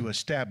won't let you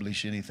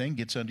establish anything, it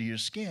gets under your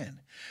skin.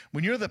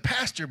 When you're the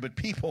pastor but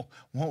people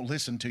won't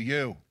listen to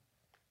you,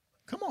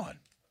 come on.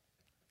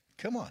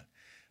 Come on.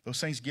 Those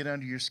things get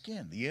under your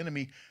skin. The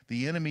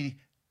enemy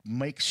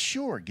makes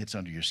sure it gets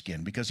under your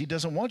skin because he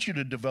doesn't want you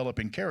to develop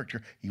in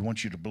character. He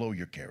wants you to blow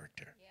your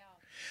character. Yeah.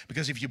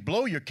 Because if you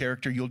blow your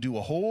character, you'll do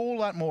a whole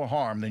lot more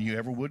harm than you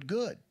ever would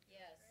good. Yes.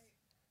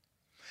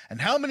 And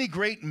how many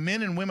great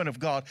men and women of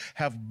God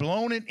have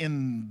blown it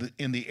in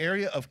the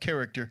area of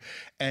character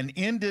and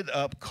ended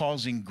up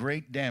causing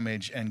great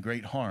damage and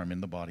great harm in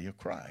the body of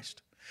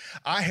Christ?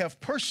 I have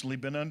personally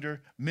been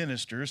under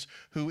ministers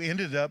who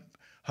ended up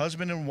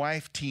husband and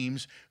wife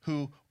teams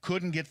who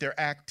couldn't get their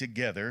act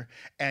together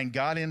and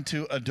got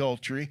into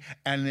adultery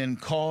and then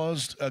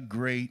caused a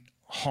great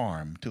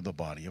harm to the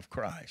body of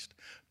Christ.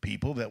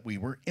 People that we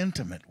were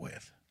intimate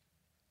with.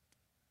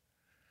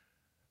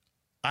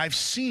 I've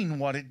seen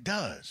what it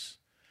does.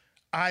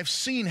 I've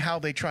seen how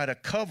they try to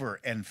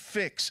cover and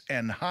fix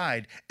and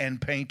hide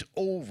and paint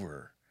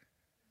over.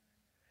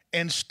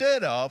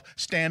 Instead of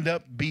stand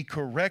up, be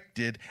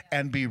corrected,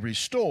 and be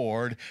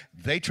restored,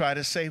 they try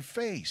to save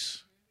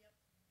face.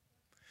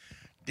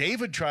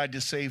 David tried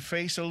to save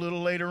face a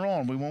little later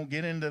on. We won't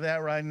get into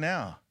that right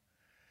now.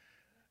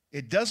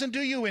 It doesn't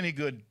do you any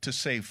good to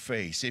save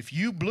face. If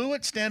you blew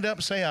it, stand up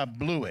and say, I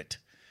blew it.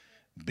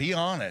 Be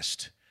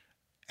honest.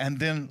 And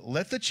then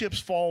let the chips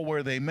fall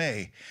where they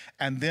may.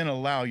 And then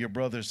allow your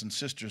brothers and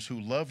sisters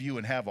who love you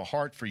and have a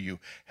heart for you,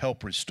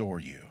 help restore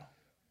you.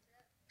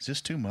 Is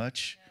this too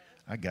much?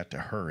 I got to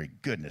hurry.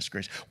 Goodness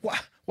gracious. What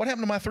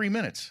happened to my 3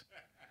 minutes?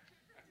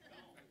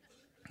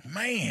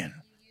 Man,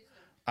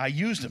 I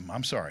used them.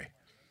 I'm sorry.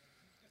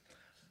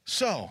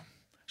 So,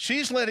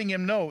 she's letting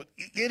him know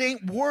it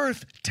ain't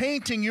worth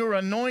tainting your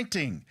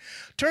anointing.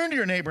 Turn to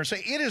your neighbor and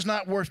say, it is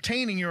not worth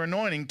tainting your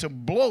anointing to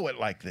blow it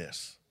like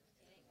this.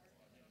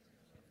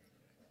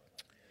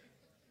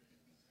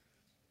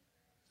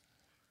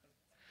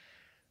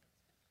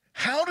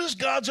 How does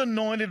God's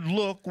anointed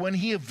look when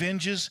he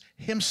avenges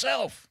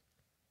himself?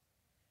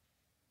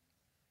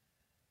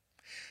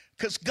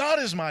 Because God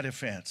is my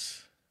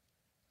defense.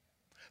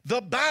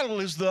 The battle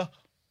is the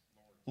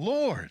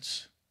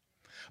Lord's.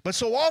 But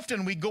so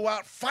often we go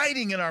out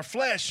fighting in our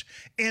flesh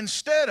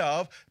instead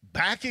of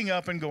backing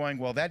up and going,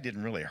 well, that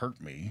didn't really hurt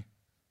me.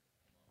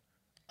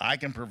 I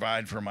can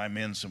provide for my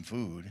men some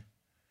food.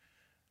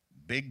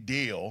 Big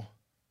deal.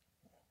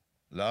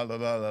 La, la,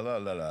 la, la, la,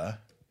 la, la.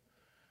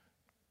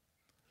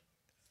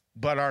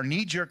 But our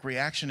knee-jerk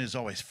reaction is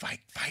always fight,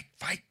 fight,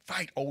 fight,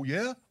 fight. Oh,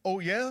 yeah? Oh,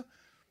 yeah?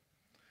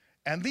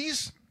 And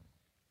these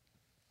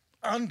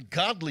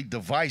ungodly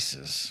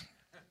devices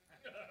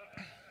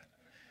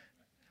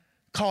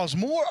cause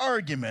more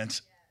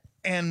arguments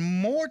and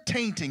more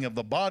tainting of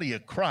the body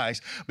of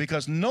Christ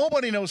because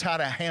nobody knows how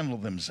to handle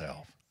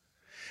themselves.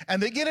 And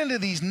they get into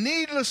these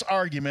needless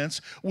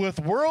arguments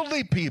with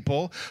worldly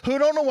people who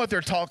don't know what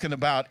they're talking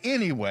about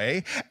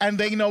anyway, and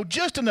they know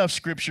just enough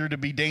scripture to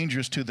be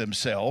dangerous to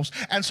themselves,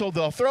 and so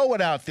they'll throw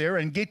it out there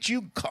and get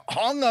you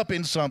hung up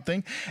in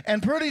something,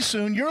 and pretty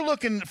soon you're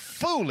looking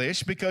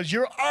foolish because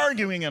you're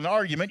arguing an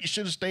argument you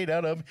should have stayed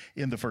out of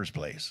in the first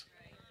place.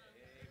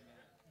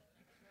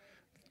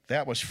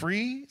 That was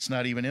free. It's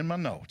not even in my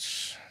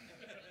notes.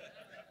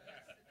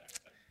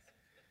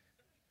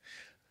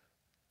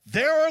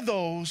 There are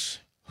those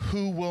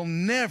who will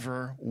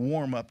never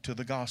warm up to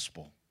the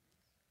gospel.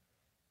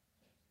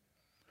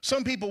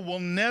 Some people will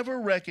never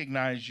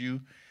recognize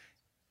you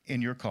in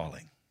your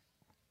calling.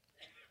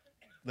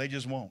 They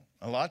just won't.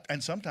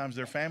 And sometimes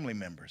they're family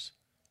members.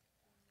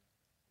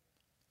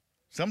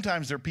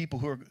 Sometimes they're people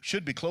who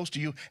should be close to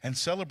you and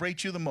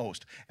celebrate you the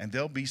most, and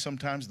they'll be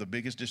sometimes the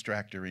biggest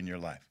distractor in your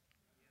life.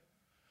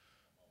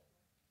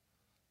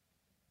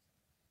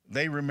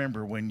 They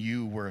remember when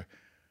you were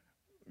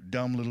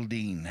dumb little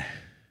Dean.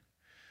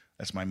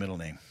 That's my middle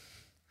name.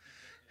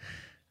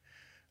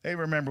 They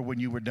remember when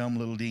you were dumb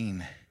little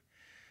Dean.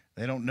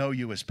 They don't know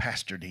you as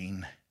Pastor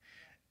Dean.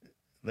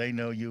 They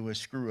know you as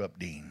Screw Up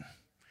Dean.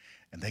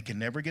 And they can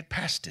never get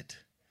past it.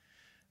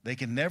 They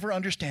can never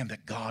understand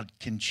that God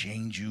can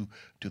change you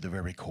to the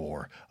very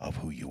core of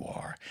who you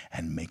are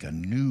and make a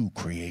new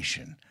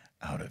creation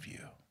out of you.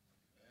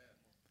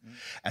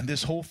 And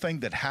this whole thing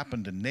that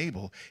happened to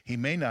Nabal, he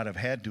may not have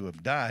had to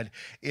have died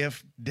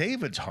if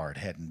David's heart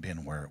hadn't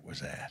been where it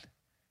was at.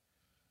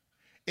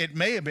 It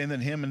may have been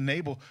that him and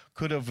Nabal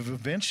could have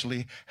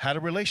eventually had a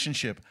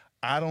relationship.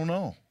 I don't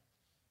know.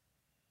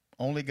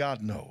 Only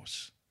God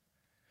knows.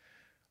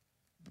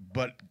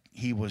 But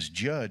he was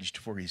judged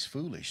for his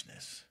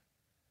foolishness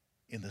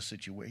in the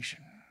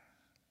situation.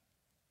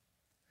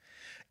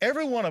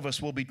 Every one of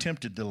us will be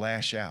tempted to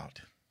lash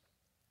out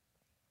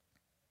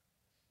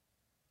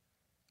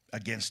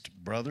against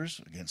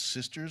brothers, against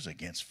sisters,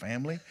 against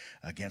family,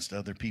 against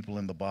other people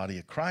in the body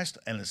of Christ,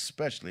 and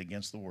especially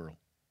against the world.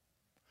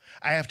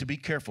 I have to be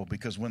careful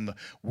because when the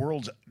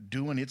world's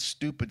doing its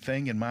stupid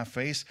thing in my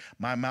face,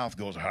 my mouth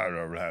goes, and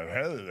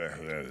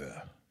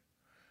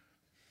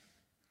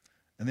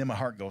then my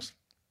heart goes,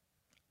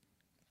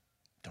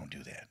 don't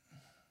do that.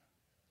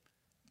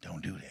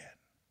 Don't do that.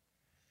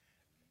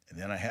 And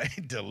then I have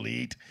to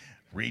delete,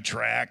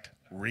 retract,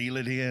 reel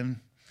it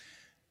in,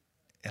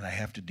 and I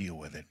have to deal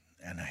with it,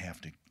 and I have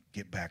to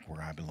get back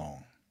where I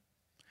belong.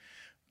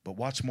 But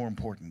what's more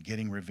important,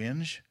 getting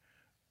revenge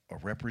or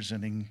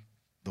representing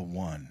the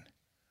one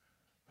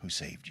who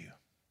saved you?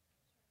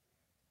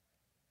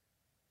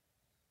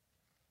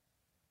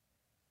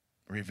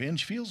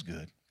 Revenge feels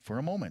good for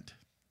a moment,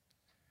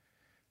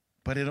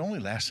 but it only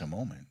lasts a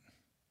moment.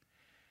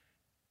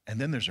 And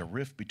then there's a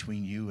rift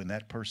between you and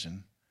that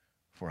person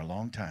for a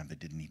long time that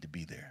didn't need to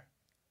be there.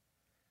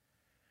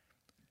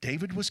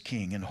 David was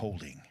king and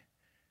holding,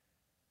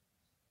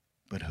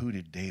 but who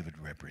did David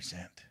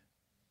represent?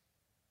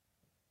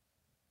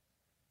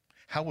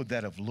 How would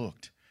that have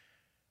looked,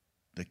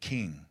 the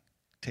king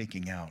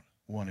taking out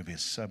one of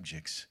his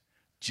subjects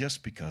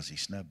just because he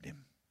snubbed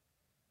him?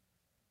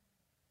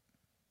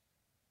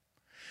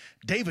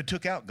 David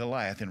took out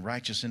Goliath in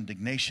righteous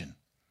indignation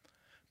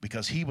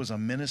because he was a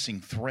menacing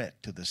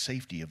threat to the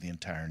safety of the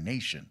entire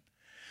nation.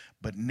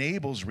 But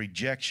Nabal's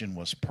rejection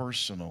was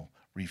personal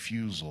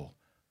refusal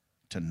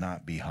to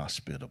not be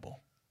hospitable.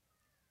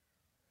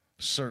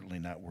 certainly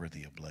not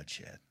worthy of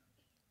bloodshed.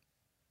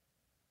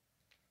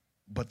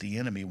 But the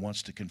enemy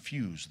wants to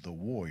confuse the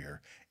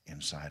warrior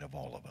inside of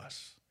all of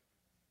us.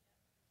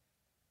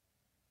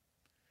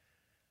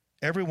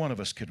 Every one of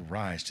us could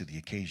rise to the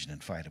occasion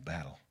and fight a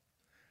battle,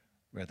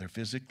 whether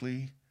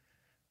physically,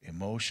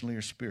 emotionally,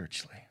 or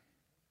spiritually.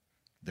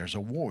 There's a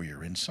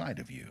warrior inside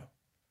of you.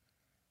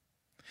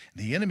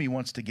 The enemy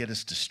wants to get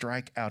us to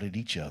strike out at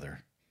each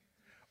other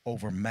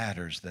over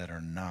matters that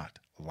are not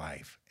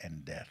life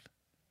and death.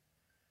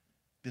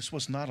 This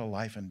was not a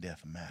life and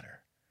death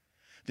matter.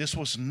 This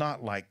was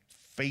not like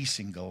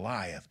facing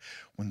Goliath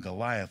when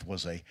Goliath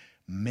was a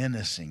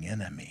menacing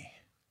enemy.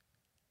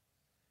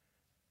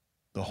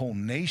 The whole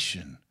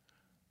nation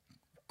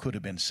could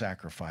have been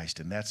sacrificed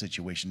in that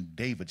situation.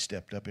 David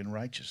stepped up in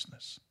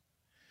righteousness.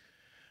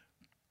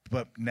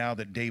 But now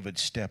that David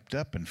stepped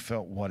up and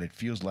felt what it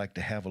feels like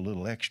to have a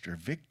little extra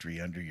victory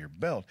under your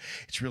belt,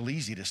 it's real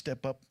easy to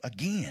step up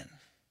again.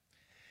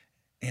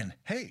 And,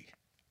 hey,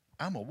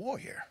 I'm a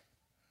warrior.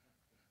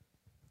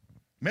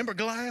 Remember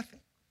Goliath?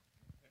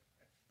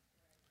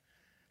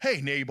 Hey,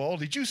 Nabal,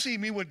 did you see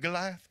me with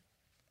Goliath?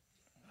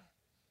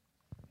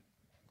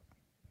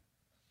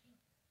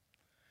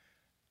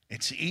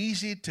 It's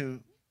easy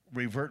to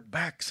revert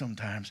back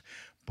sometimes,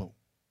 but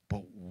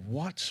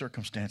what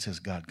circumstance has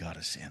God got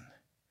us in?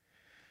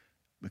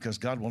 Because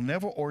God will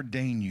never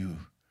ordain you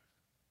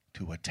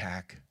to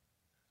attack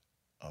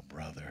a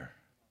brother.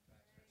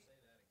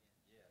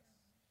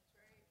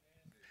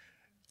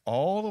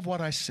 All of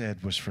what I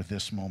said was for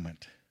this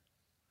moment.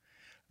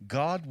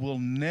 God will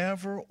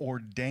never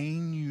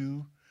ordain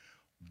you,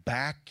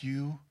 back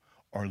you,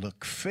 or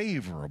look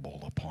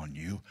favorable upon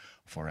you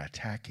for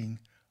attacking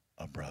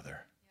a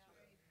brother.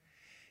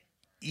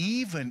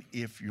 Even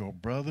if your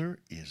brother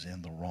is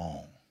in the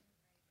wrong.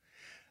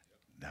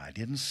 Now, I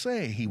didn't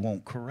say he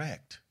won't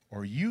correct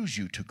or use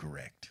you to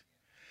correct,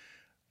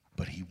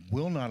 but he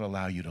will not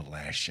allow you to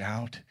lash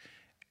out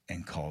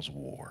and cause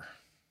war.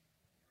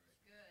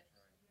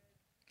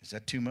 Is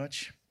that too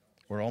much?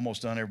 We're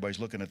almost done. Everybody's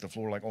looking at the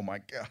floor like, oh my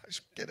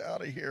gosh, get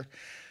out of here.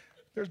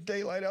 There's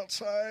daylight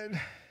outside.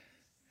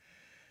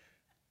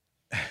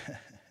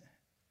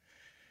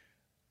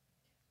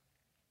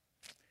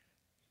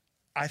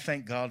 I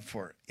thank God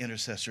for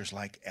intercessors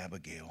like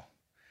Abigail,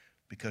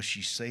 because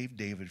she saved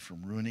David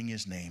from ruining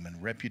his name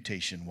and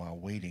reputation while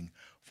waiting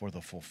for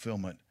the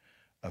fulfillment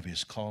of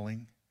his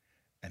calling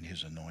and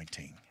his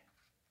anointing.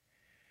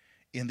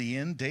 In the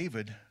end,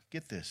 David,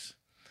 get this,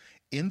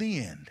 in the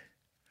end,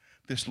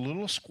 this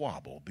little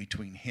squabble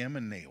between him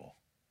and Nabal,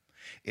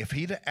 if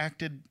he'd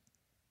acted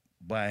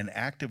by an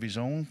act of his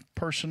own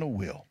personal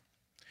will,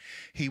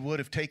 he would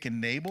have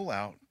taken Nabal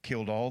out,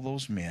 killed all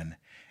those men,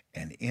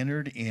 and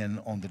entered in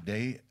on the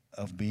day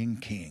of being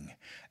king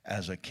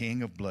as a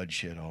king of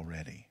bloodshed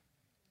already.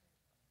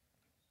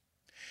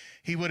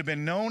 He would have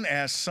been known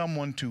as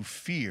someone to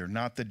fear,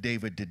 not the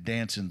David to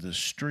dance in the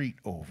street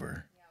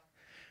over,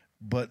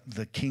 but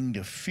the king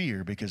to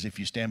fear, because if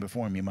you stand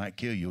before him, he might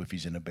kill you if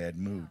he's in a bad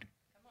mood.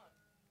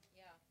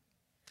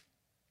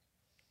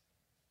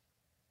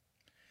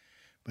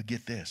 But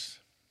get this.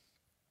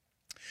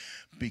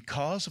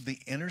 Because of the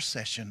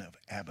intercession of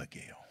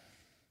Abigail,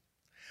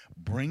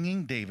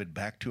 bringing David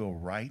back to a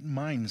right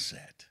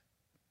mindset.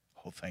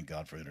 Oh, thank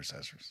God for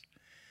intercessors.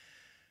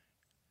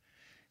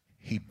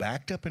 He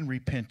backed up and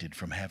repented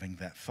from having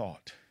that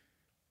thought.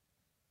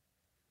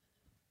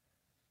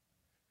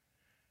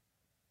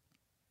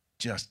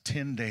 Just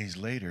 10 days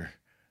later,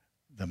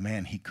 the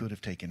man he could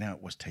have taken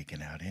out was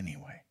taken out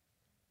anyway.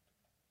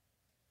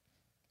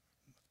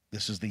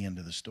 This is the end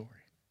of the story.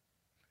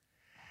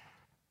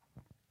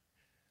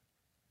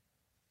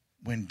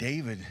 When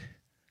David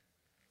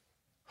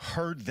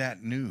heard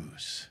that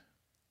news,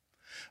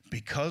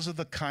 because of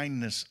the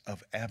kindness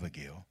of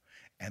Abigail,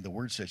 and the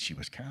word said she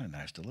was kind of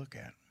nice to look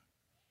at,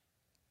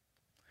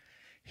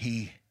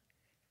 he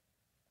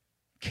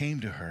came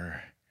to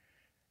her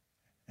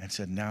and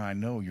said, now I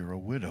know you're a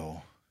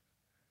widow,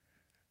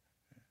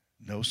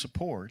 no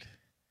support.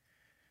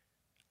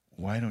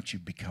 Why don't you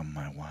become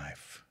my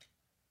wife?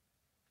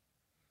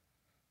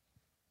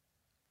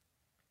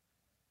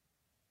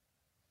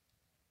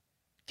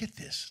 Get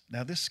this.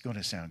 Now, this is going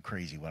to sound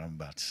crazy, what I'm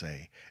about to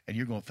say, and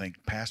you're going to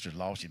think, Pastor's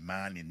lost his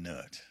mind and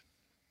nuts.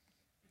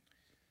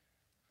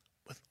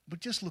 But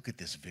just look at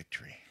this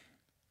victory.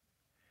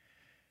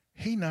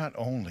 He not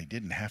only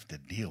didn't have to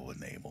deal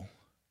with Nabal,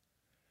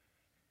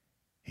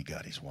 he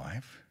got his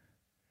wife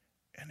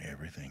and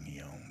everything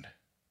he owned,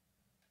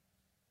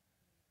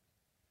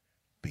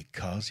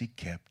 because he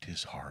kept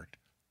his heart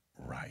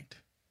right.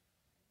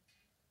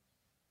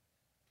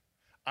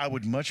 I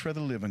would much rather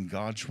live in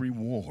God's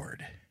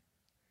reward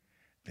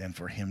than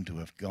for him to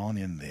have gone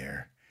in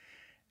there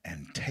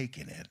and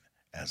taken it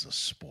as a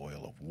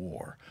spoil of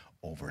war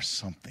over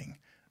something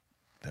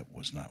that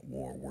was not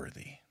war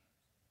worthy.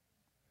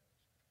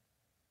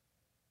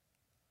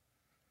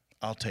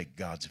 I'll take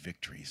God's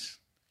victories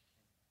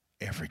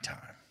every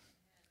time.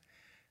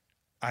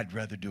 I'd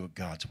rather do it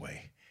God's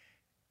way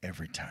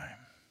every time.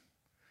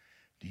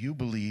 Do you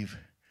believe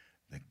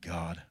that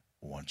God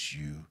wants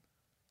you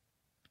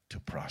to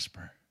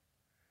prosper?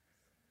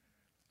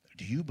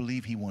 Do you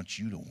believe he wants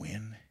you to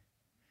win?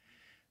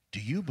 Do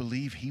you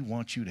believe he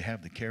wants you to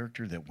have the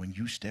character that when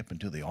you step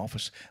into the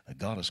office that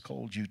God has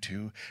called you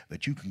to,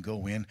 that you can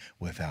go in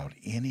without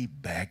any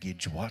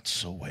baggage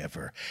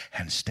whatsoever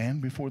and stand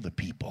before the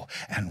people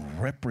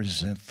and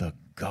represent the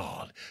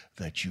God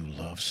that you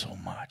love so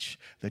much,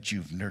 that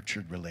you've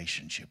nurtured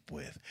relationship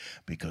with?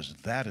 Because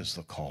that is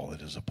the call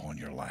that is upon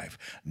your life.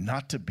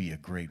 Not to be a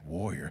great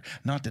warrior,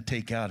 not to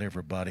take out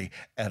everybody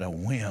at a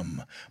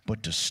whim,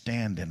 but to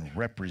stand and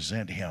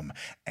represent him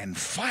and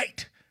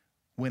fight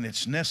when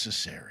it's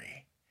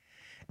necessary,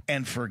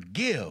 and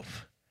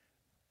forgive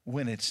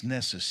when it's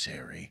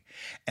necessary,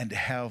 and to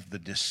have the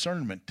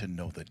discernment to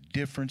know the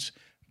difference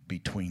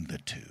between the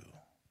two.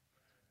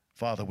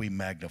 Father, we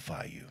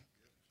magnify you.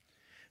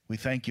 We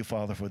thank you,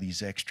 Father, for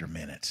these extra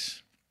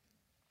minutes.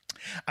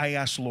 I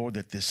ask, Lord,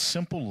 that this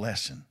simple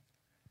lesson,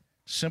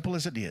 simple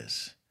as it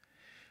is,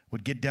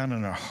 would get down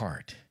in our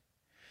heart,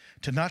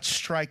 to not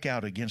strike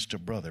out against a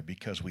brother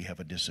because we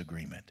have a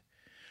disagreement,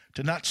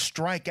 to not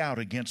strike out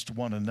against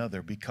one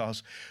another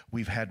because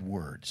we've had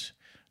words,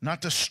 not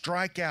to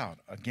strike out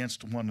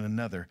against one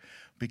another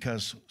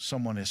because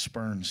someone has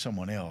spurned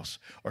someone else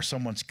or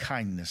someone's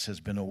kindness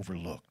has been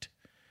overlooked.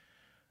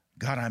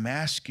 God, I'm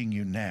asking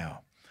you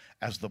now,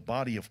 as the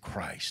body of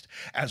Christ,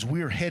 as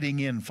we're heading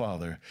in,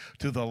 Father,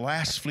 to the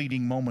last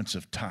fleeting moments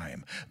of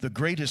time, the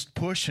greatest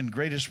push and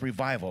greatest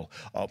revival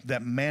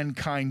that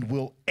mankind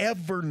will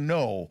ever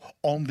know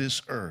on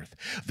this earth,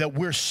 that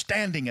we're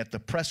standing at the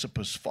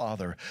precipice,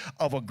 Father,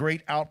 of a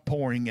great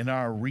outpouring in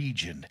our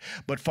region.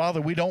 But,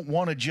 Father, we don't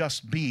want to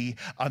just be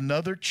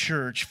another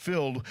church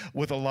filled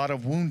with a lot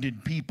of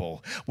wounded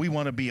people. We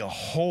want to be a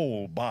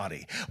whole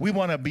body. We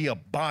want to be a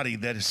body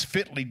that is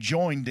fitly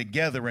joined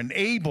together and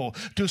able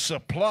to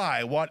supply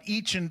what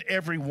each and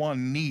every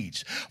one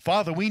needs.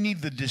 Father, we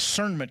need the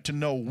discernment to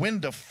know when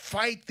to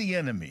fight the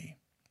enemy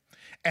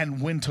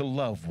and when to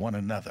love one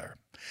another.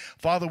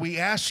 Father, we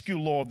ask you,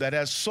 Lord, that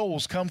as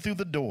souls come through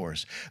the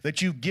doors,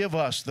 that you give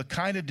us the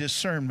kind of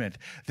discernment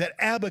that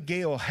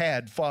Abigail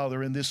had,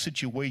 Father, in this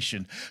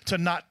situation, to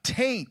not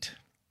taint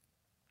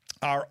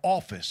our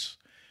office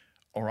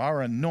or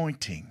our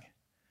anointing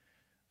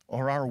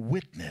or our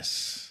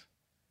witness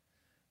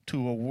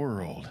to a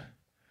world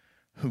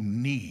who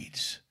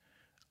needs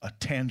a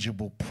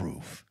tangible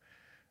proof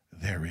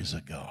there is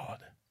a God.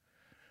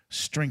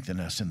 Strengthen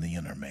us in the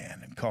inner man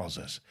and cause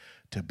us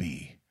to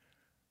be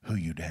who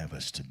you'd have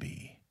us to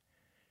be.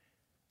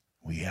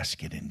 We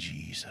ask it in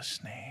Jesus'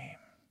 name.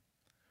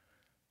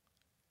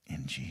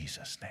 In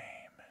Jesus' name.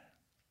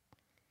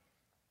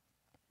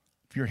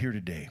 If you're here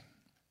today,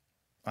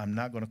 I'm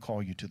not going to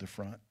call you to the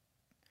front,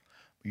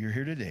 but you're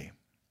here today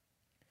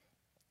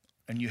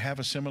and you have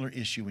a similar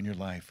issue in your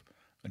life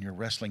and you're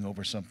wrestling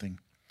over something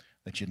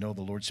that you know the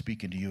Lord's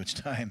speaking to you. It's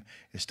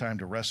time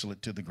to wrestle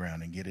it to the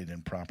ground and get it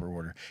in proper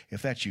order.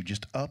 If that's you,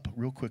 just up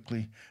real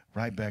quickly,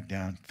 right back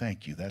down.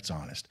 Thank you. That's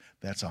honest.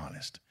 That's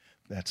honest.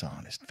 That's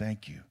honest.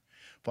 Thank you.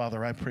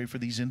 Father, I pray for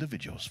these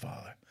individuals,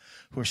 Father,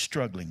 who are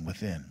struggling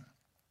within.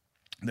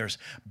 There's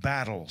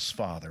battles,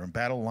 Father, and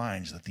battle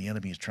lines that the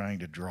enemy is trying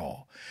to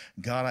draw.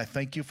 God, I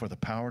thank you for the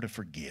power to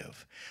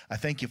forgive. I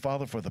thank you,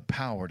 Father, for the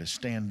power to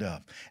stand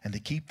up and to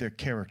keep their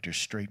character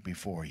straight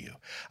before you.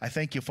 I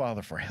thank you,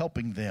 Father, for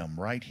helping them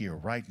right here,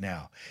 right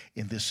now,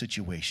 in this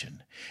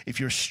situation.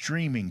 If you're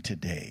streaming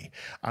today,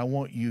 I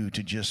want you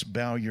to just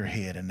bow your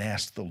head and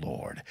ask the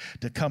Lord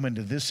to come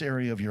into this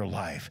area of your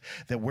life,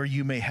 that where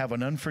you may have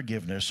an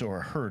unforgiveness or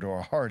a hurt or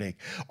a heartache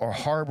or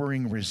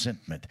harboring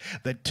resentment,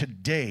 that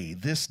today,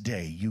 this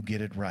day, you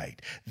get it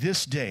right.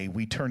 This day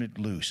we turn it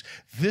loose.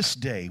 This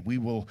day we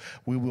will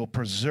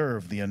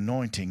preserve the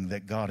anointing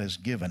that God has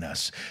given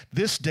us.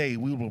 This day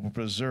we will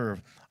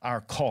preserve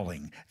our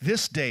calling.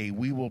 This day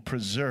we will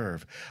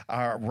preserve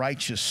our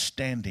righteous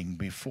standing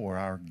before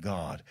our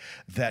God,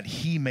 that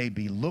he may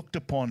be looked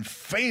upon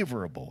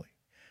favorably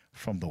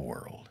from the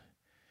world.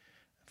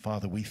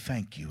 Father, we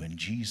thank you in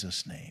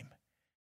Jesus' name.